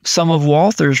through some of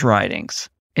Walther's writings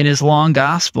in his Long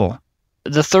Gospel,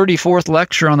 the 34th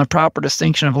lecture on the proper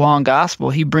distinction of law and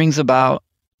gospel, he brings about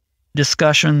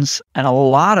discussions and a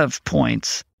lot of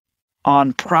points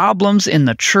on problems in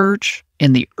the church,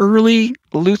 in the early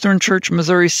Lutheran Church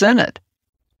Missouri Synod,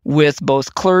 with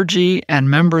both clergy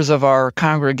and members of our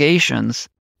congregations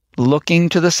looking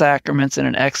to the sacraments in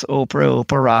an ex opere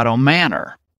operato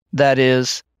manner. That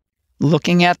is,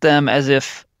 looking at them as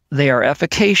if they are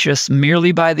efficacious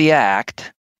merely by the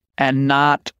act and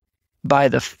not by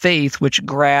the faith which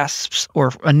grasps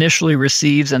or initially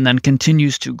receives and then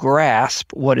continues to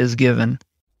grasp what is given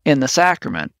in the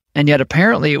sacrament. And yet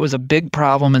apparently it was a big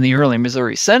problem in the early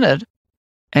Missouri Synod,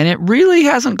 and it really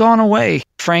hasn't gone away,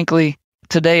 frankly,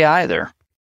 today either.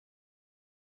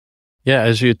 Yeah,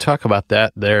 as you talk about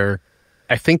that there,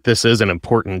 I think this is an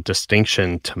important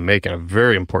distinction to make and a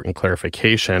very important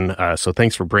clarification. So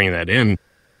thanks for bringing that in.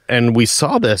 And we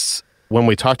saw this when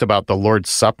we talked about the Lord's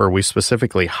Supper. We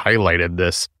specifically highlighted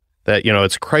this, that,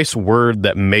 it's Christ's word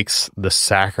that makes the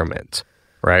sacrament,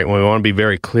 right? And we want to be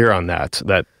very clear on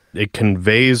that it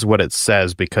conveys what it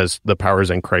says because the power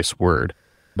is in Christ's word.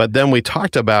 But then we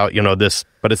talked about, this,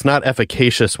 but it's not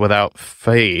efficacious without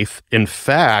faith. In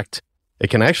fact, it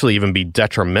can actually even be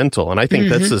detrimental. And I think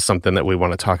this is something that we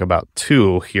want to talk about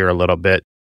too here a little bit.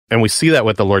 And we see that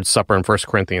with the Lord's Supper in 1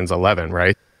 Corinthians 11,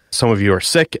 right? Some of you are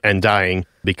sick and dying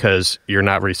because you're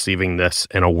not receiving this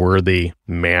in a worthy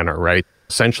manner, right?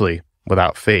 Essentially,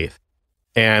 without faith.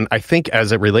 And I think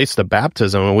as it relates to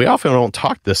baptism, and we often don't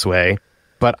talk this way,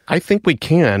 but I think we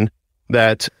can,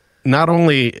 that not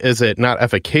only is it not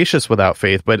efficacious without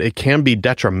faith, but it can be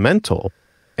detrimental.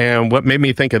 And what made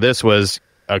me think of this was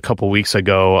a couple weeks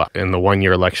ago in the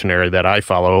one-year lectionary that I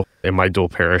follow in my dual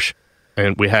parish,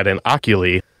 and we had in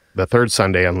Oculi, the third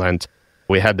Sunday in Lent,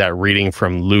 we had that reading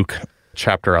from Luke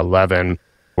chapter 11,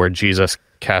 where Jesus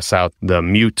casts out the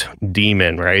mute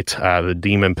demon, right? The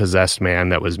demon-possessed man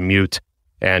that was mute.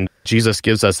 And Jesus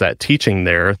gives us that teaching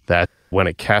there that when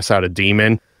it casts out a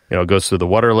demon, it goes through the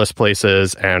waterless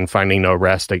places and finding no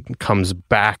rest, it comes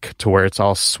back to where it's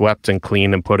all swept and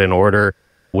clean and put in order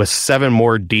with 7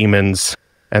 more demons,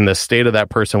 and the state of that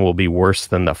person will be worse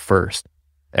than the first.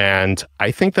 And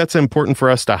I think that's important for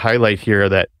us to highlight here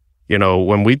that,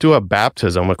 when we do a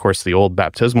baptism, of course, the old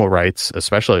baptismal rites,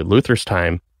 especially at Luther's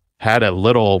time, had a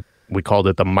little, we called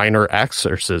it the minor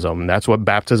exorcism. That's what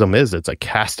baptism is. It's a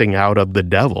casting out of the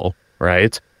devil,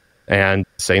 right? And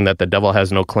saying that the devil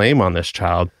has no claim on this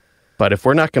child. But if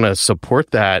we're not going to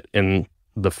support that in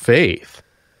the faith,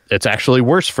 it's actually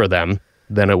worse for them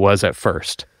than it was at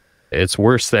first. It's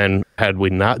worse than had we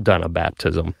not done a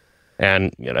baptism.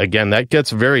 And again, that gets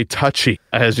very touchy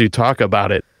as you talk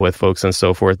about it with folks and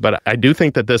so forth. But I do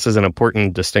think that this is an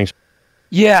important distinction.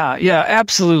 Yeah,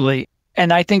 absolutely.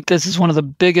 And I think this is one of the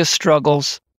biggest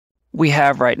struggles we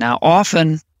have right now.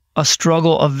 Often a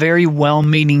struggle of very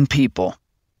well-meaning people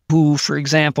who, for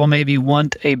example, maybe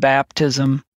want a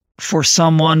baptism for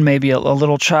someone, maybe a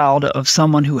little child of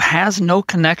someone who has no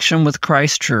connection with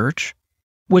Christ Church,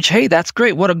 which, hey, that's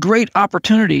great. What a great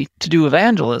opportunity to do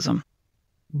evangelism.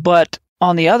 But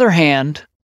on the other hand,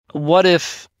 what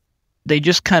if they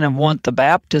just kind of want the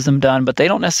baptism done, but they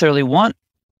don't necessarily want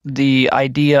the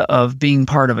idea of being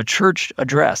part of a church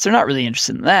address? They're not really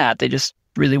interested in that. They just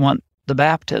really want the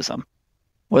baptism,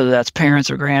 whether that's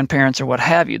parents or grandparents or what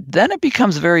have you. Then it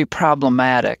becomes very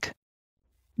problematic,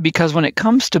 because when it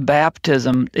comes to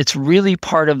baptism, it's really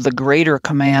part of the greater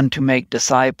command to make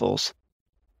disciples.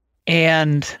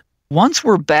 And once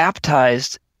we're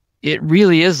baptized, it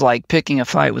really is like picking a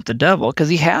fight with the devil, because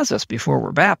he has us before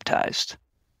we're baptized.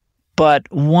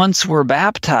 But once we're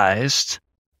baptized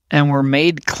and we're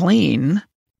made clean,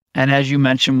 and as you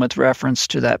mentioned with reference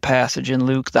to that passage in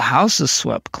Luke, the house is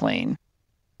swept clean,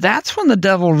 that's when the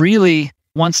devil really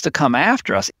wants to come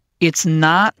after us. It's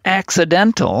not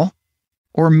accidental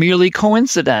or merely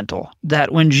coincidental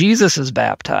that when Jesus is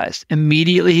baptized,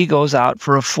 immediately he goes out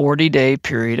for a 40-day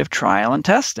period of trial and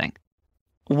testing.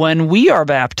 When we are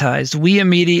baptized, we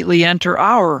immediately enter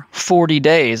our 40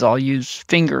 days. I'll use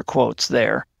finger quotes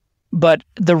there. But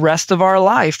the rest of our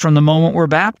life from the moment we're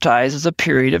baptized is a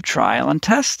period of trial and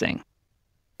testing.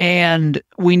 And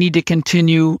we need to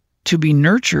continue to be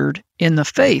nurtured in the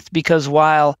faith, because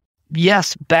while,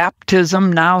 yes,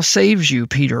 baptism now saves you,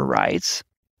 Peter writes,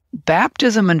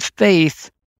 baptism and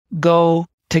faith go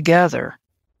together.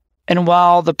 And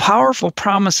while the powerful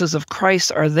promises of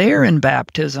Christ are there in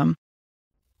baptism,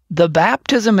 the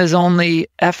baptism is only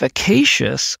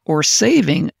efficacious or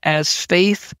saving as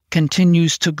faith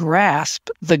continues to grasp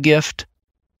the gift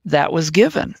that was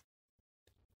given.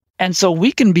 And so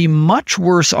we can be much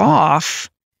worse off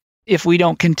if we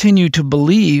don't continue to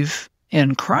believe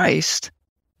in Christ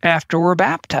after we're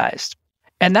baptized.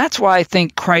 And that's why I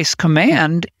think Christ's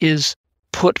command is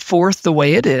put forth the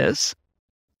way it is,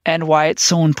 and why it's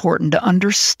so important to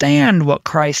understand what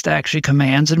Christ actually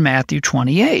commands in Matthew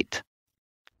 28.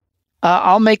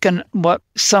 I'll make what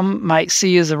some might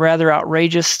see as a rather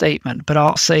outrageous statement, but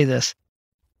I'll say this.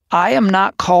 I am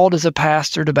not called as a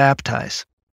pastor to baptize.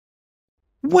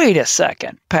 Wait a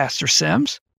second, Pastor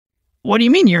Sims. What do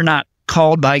you mean you're not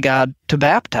called by God to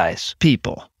baptize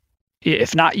people?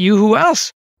 If not you, who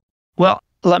else? Well,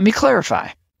 let me clarify.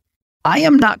 I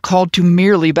am not called to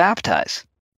merely baptize.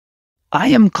 I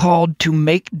am called to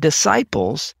make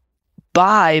disciples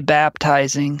by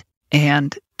baptizing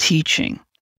and teaching.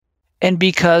 And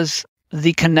because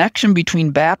the connection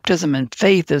between baptism and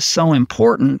faith is so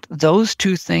important, those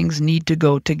two things need to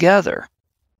go together.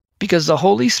 Because the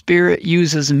Holy Spirit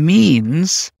uses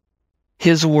means,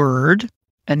 His Word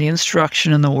and the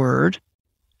instruction in the Word,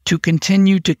 to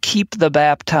continue to keep the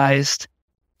baptized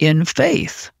in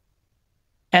faith.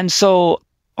 And so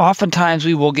oftentimes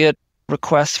we will get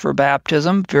requests for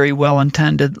baptism, very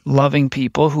well-intended, loving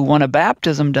people who want a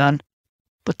baptism done,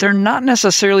 but they're not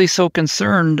necessarily so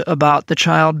concerned about the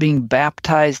child being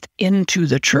baptized into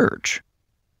the church.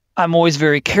 I'm always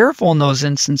very careful in those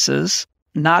instances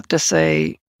not to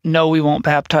say, no, we won't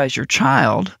baptize your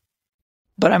child,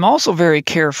 but I'm also very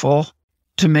careful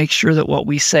to make sure that what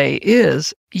we say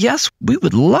is, yes, we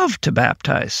would love to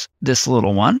baptize this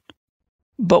little one,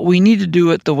 but we need to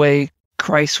do it the way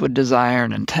Christ would desire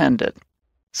and intend it.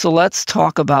 So let's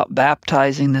talk about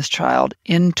baptizing this child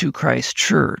into Christ's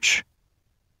church,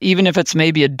 even if it's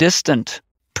maybe a distant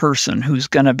person who's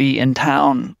going to be in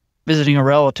town visiting a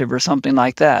relative or something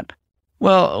like that.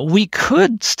 Well, we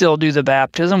could still do the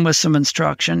baptism with some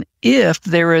instruction if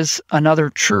there is another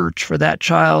church for that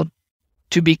child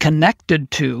to be connected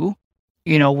to,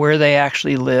 where they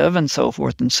actually live and so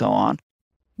forth and so on.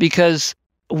 Because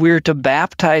we're to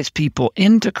baptize people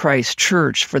into Christ's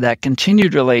church for that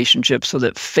continued relationship so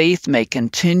that faith may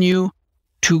continue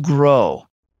to grow.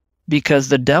 Because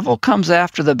the devil comes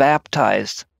after the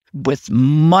baptized with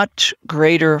much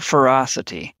greater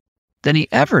ferocity than he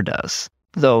ever does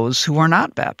those who are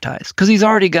not baptized, because he's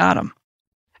already got them.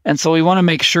 And so we want to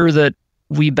make sure that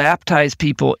we baptize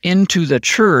people into the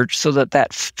church so that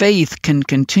that faith can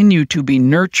continue to be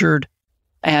nurtured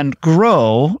and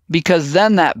grow, because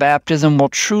then that baptism will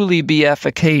truly be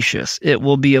efficacious. It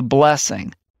will be a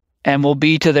blessing and will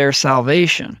be to their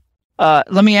salvation.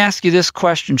 Let me ask you this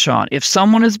question, Sean. If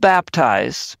someone is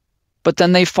baptized, but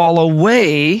then they fall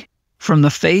away from the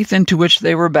faith into which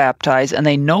they were baptized and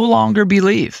they no longer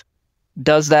believe,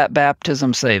 does that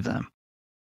baptism save them?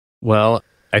 Well,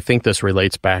 I think this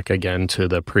relates back again to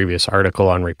the previous article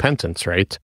on repentance,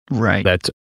 right? Right. That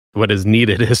what is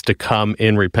needed is to come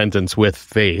in repentance with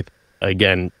faith.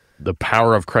 Again, the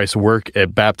power of Christ's work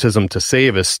at baptism to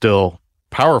save is still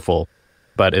powerful,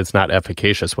 but it's not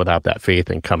efficacious without that faith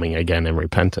and coming again in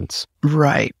repentance.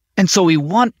 Right. And so we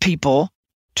want people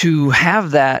to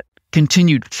have that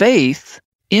continued faith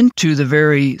into the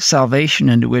very salvation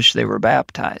into which they were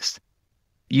baptized.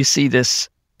 You see this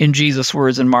in Jesus'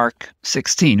 words in Mark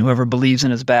 16, whoever believes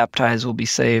and is baptized will be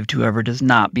saved, whoever does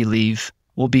not believe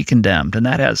will be condemned. And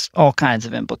that has all kinds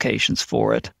of implications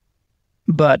for it.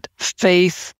 But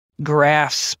faith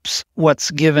grasps what's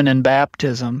given in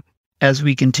baptism as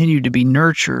we continue to be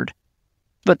nurtured.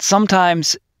 But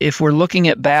sometimes if we're looking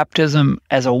at baptism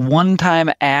as a one-time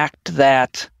act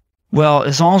that, well,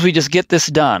 as long as we just get this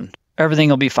done, everything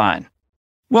will be fine.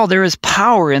 Well, there is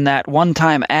power in that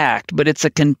one-time act, but it's a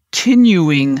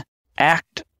continuing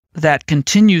act that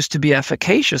continues to be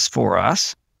efficacious for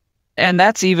us. And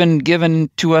that's even given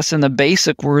to us in the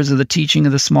basic words of the teaching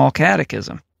of the Small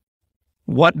Catechism.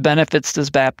 What benefits does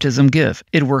baptism give?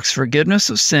 It works forgiveness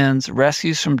of sins,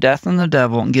 rescues from death and the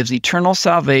devil, and gives eternal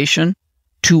salvation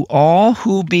to all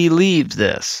who believe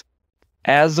this,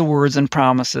 as the words and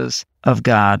promises of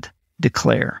God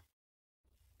declare.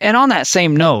 And on that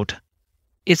same note,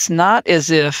 it's not as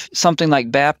if something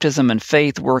like baptism and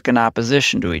faith work in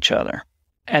opposition to each other,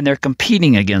 and they're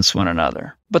competing against one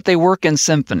another, but they work in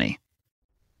symphony.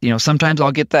 Sometimes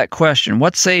I'll get that question,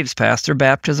 what saves, Pastor,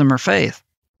 baptism or faith?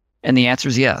 And the answer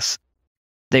is yes.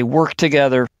 They work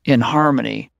together in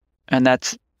harmony, and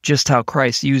that's just how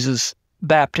Christ uses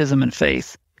baptism and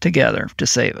faith together to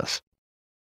save us.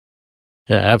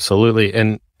 Yeah, absolutely.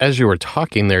 And as you were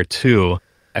talking there too,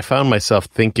 I found myself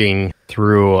thinking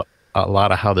through a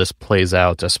lot of how this plays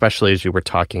out, especially as you were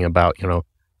talking about,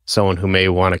 someone who may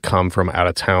want to come from out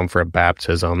of town for a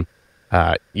baptism.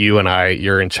 You and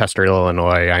you're in Chester,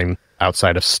 Illinois. I'm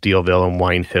outside of Steelville and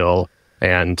Wine Hill.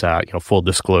 And, full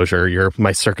disclosure, you're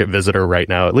my circuit visitor right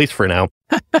now, at least for now.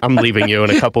 I'm leaving you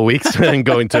in a couple weeks and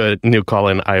going to a new call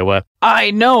in Iowa. I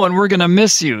know, and we're going to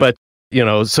miss you. But,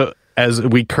 so as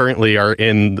we currently are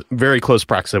in very close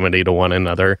proximity to one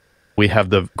another, we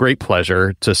have the great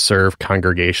pleasure to serve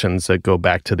congregations that go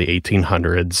back to the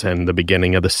 1800s and the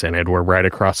beginning of the Synod. We're right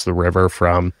across the river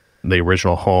from the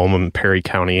original home in Perry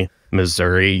County,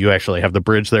 Missouri. You actually have the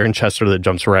bridge there in Chester that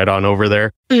jumps right on over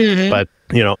there. Mm-hmm. But,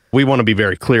 we want to be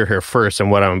very clear here first.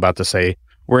 And what I'm about to say,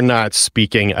 we're not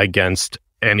speaking against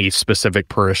any specific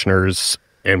parishioners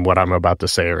in what I'm about to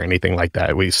say or anything like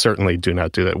that. We certainly do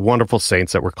not do that. Wonderful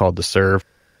saints that we're called to serve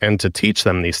and to teach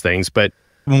them these things. But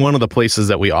one of the places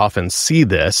that we often see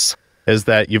this is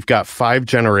that you've got 5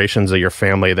 generations of your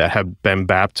family that have been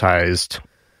baptized,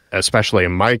 especially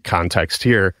in my context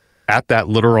here, at that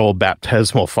literal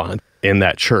baptismal font in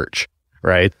that church,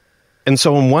 right? And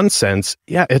so in one sense,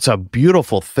 yeah, it's a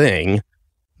beautiful thing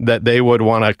that they would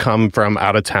want to come from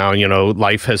out of town.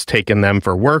 Life has taken them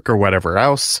for work or whatever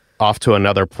else off to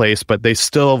another place, but they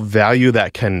still value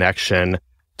that connection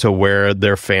to where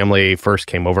their family first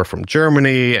came over from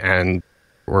Germany and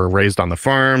were raised on the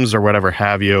farms or whatever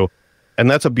have you. And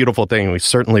that's a beautiful thing. We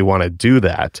certainly want to do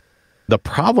that. The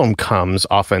problem comes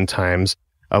oftentimes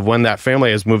of when that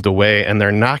family has moved away and they're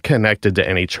not connected to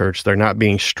any church, they're not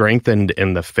being strengthened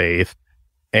in the faith,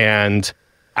 and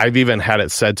I've even had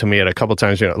it said to me a couple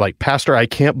times, like, Pastor, I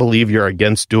can't believe you're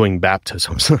against doing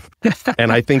baptisms.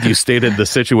 And I think you stated the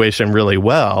situation really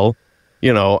well.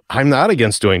 I'm not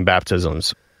against doing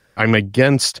baptisms. I'm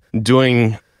against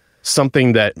doing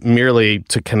something that merely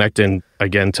to connect in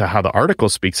again to how the article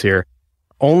speaks here,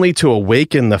 only to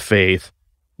awaken the faith.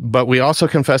 But we also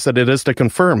confess that it is to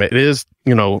confirm. It is,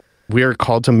 we are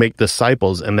called to make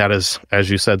disciples. And that is, as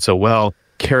you said so well,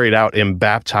 carried out in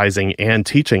baptizing and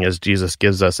teaching as Jesus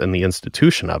gives us in the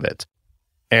institution of it.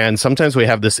 And sometimes we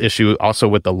have this issue also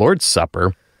with the Lord's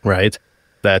Supper, right?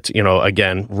 That,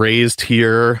 again, raised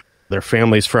here, their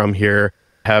families from here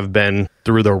have been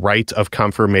through the rite of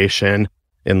confirmation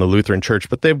in the Lutheran Church,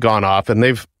 but they've gone off and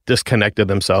they've disconnected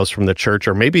themselves from the church,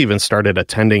 or maybe even started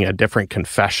attending a different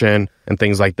confession and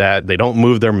things like that. They don't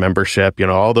move their membership,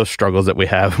 all those struggles that we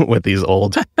have with these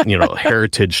old,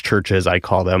 heritage churches, I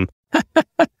call them.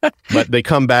 But they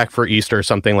come back for Easter or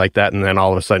something like that, and then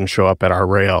all of a sudden show up at our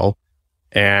rail.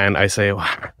 And I say, well,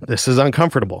 this is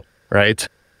uncomfortable, right?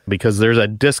 Because there's a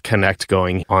disconnect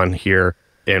going on here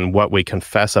in what we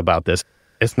confess about this.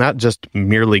 It's not just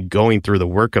merely going through the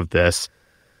work of this,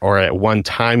 or at one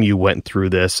time you went through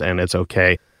this and it's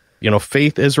okay.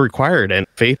 Faith is required, and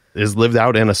faith is lived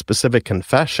out in a specific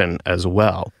confession as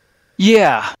well.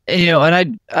 Yeah.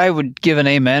 And I would give an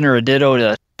amen or a ditto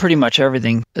to pretty much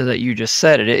everything that you just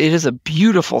said. It is a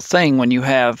beautiful thing when you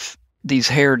have these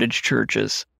heritage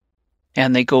churches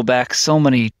and they go back so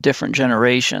many different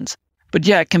generations. But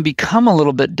yeah, it can become a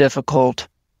little bit difficult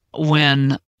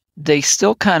when they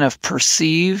still kind of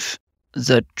perceive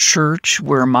the church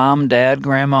where mom, dad,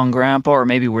 grandma, and grandpa, or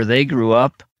maybe where they grew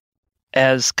up,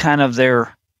 as kind of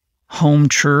their home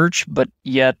church, but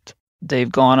yet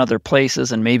they've gone other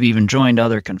places and maybe even joined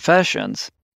other confessions.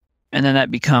 And then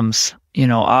that becomes,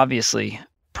 obviously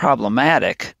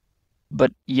problematic,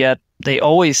 but yet they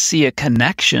always see a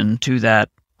connection to that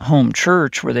home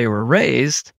church where they were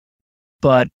raised,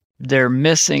 but they're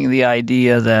missing the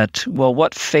idea that, well,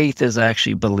 what faith is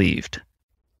actually believed.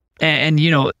 And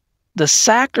the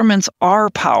sacraments are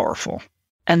powerful,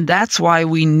 and that's why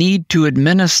we need to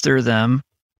administer them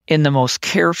in the most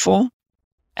careful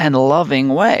and loving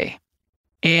way.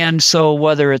 And so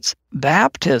whether it's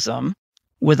baptism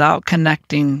without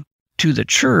connecting to the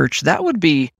church, that would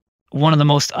be one of the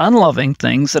most unloving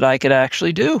things that I could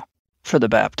actually do for the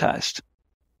baptized.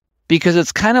 Because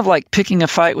it's kind of like picking a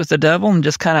fight with the devil and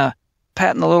just kind of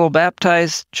patting the little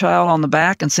baptized child on the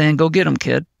back and saying, go get him,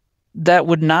 kid. That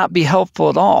would not be helpful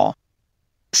at all.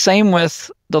 Same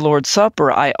with the Lord's Supper.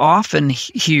 I often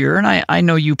hear, and I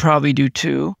know you probably do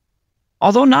too,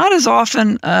 although not as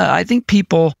often, I think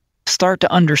people start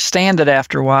to understand it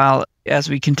after a while as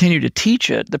we continue to teach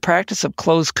it. The practice of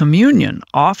closed communion,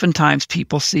 oftentimes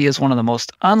people see as one of the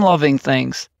most unloving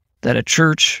things that a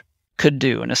church could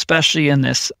do, and especially in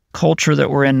this culture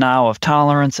that we're in now of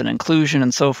tolerance and inclusion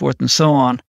and so forth and so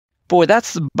on. Boy,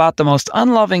 that's about the most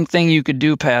unloving thing you could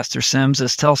do, Pastor Sims,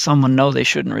 is tell someone no, they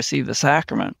shouldn't receive the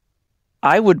sacrament.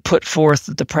 I would put forth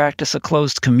that the practice of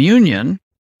closed communion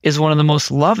is one of the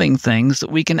most loving things that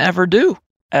we can ever do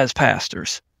as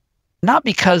pastors. Not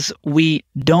because we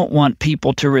don't want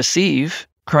people to receive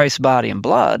Christ's body and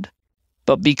blood,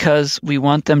 but because we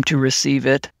want them to receive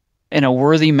it in a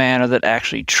worthy manner that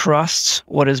actually trusts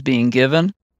what is being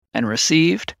given and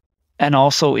received, and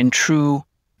also in true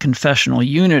confessional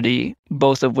unity,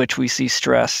 both of which we see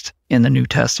stressed in the New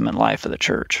Testament life of the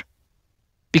church.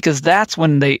 Because that's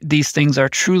when these things are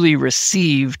truly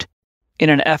received in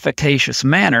an efficacious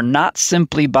manner, not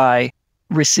simply by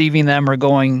receiving them or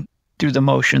going through the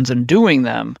motions and doing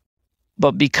them,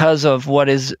 but because of what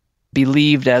is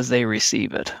believed as they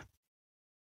receive it.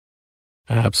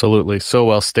 Absolutely. So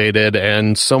well stated,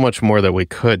 and so much more that we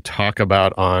could talk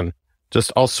about on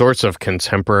just all sorts of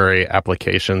contemporary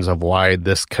applications of why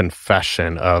this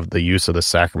confession of the use of the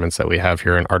sacraments that we have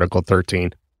here in Article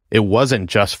XIII, it wasn't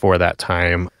just for that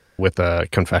time with a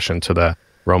confession to the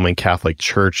Roman Catholic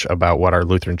Church about what our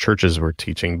Lutheran churches were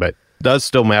teaching, but does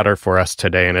still matter for us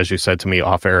today. And as you said to me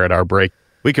off air at our break,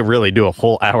 we could really do a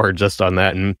whole hour just on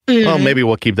that. And well, maybe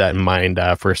we'll keep that in mind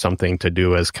for something to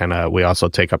do as kind of, we also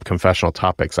take up confessional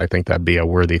topics. I think that'd be a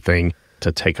worthy thing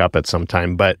to take up at some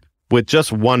time. But with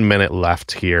just 1 minute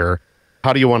left here,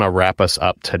 how do you want to wrap us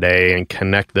up today and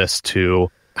connect this to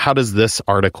how does this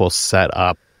article set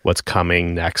up what's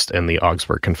coming next in the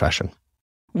Augsburg Confession?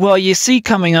 Well, you see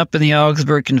coming up in the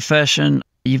Augsburg Confession,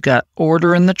 you've got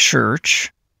order in the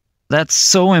church. That's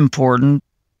so important.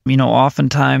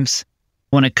 Oftentimes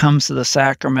when it comes to the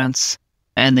sacraments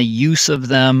and the use of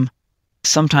them,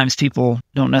 sometimes people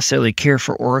don't necessarily care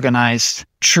for organized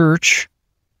church.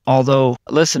 Although,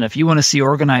 listen, if you want to see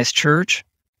organized church,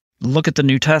 Look at the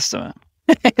New Testament.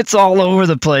 It's all over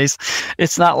the place.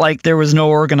 It's not like there was no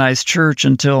organized church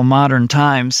until modern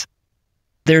times.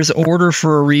 There's order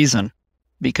for a reason,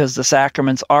 because the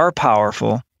sacraments are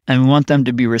powerful, and we want them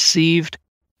to be received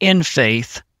in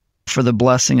faith for the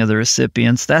blessing of the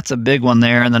recipients. That's a big one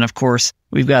there. And then, of course,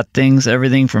 we've got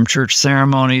everything from church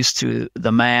ceremonies to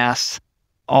the Mass,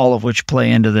 all of which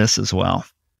play into this as well.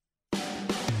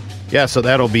 Yeah, so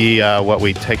that'll be what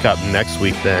we take up next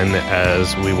week then,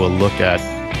 as we will look at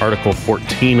Article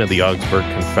 14 of the Augsburg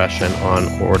Confession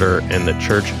on order in the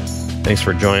church. Thanks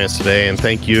for joining us today, and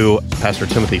thank you, Pastor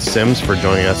Timothy Sims, for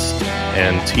joining us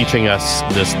and teaching us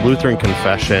this Lutheran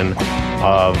confession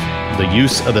of the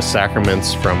use of the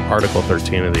sacraments from Article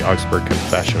 13 of the Augsburg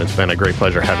Confession. It's been a great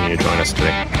pleasure having you join us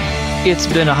today. It's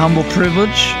been a humble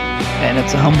privilege, and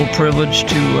it's a humble privilege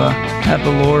to have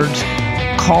the Lord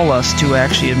call us to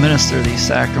actually administer these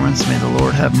sacraments. May the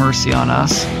Lord have mercy on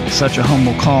us. Such a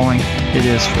humble calling it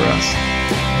is for us.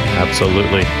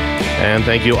 Absolutely. And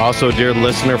thank you also, dear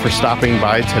listener, for stopping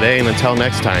by today. And until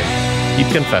next time,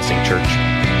 keep confessing, church.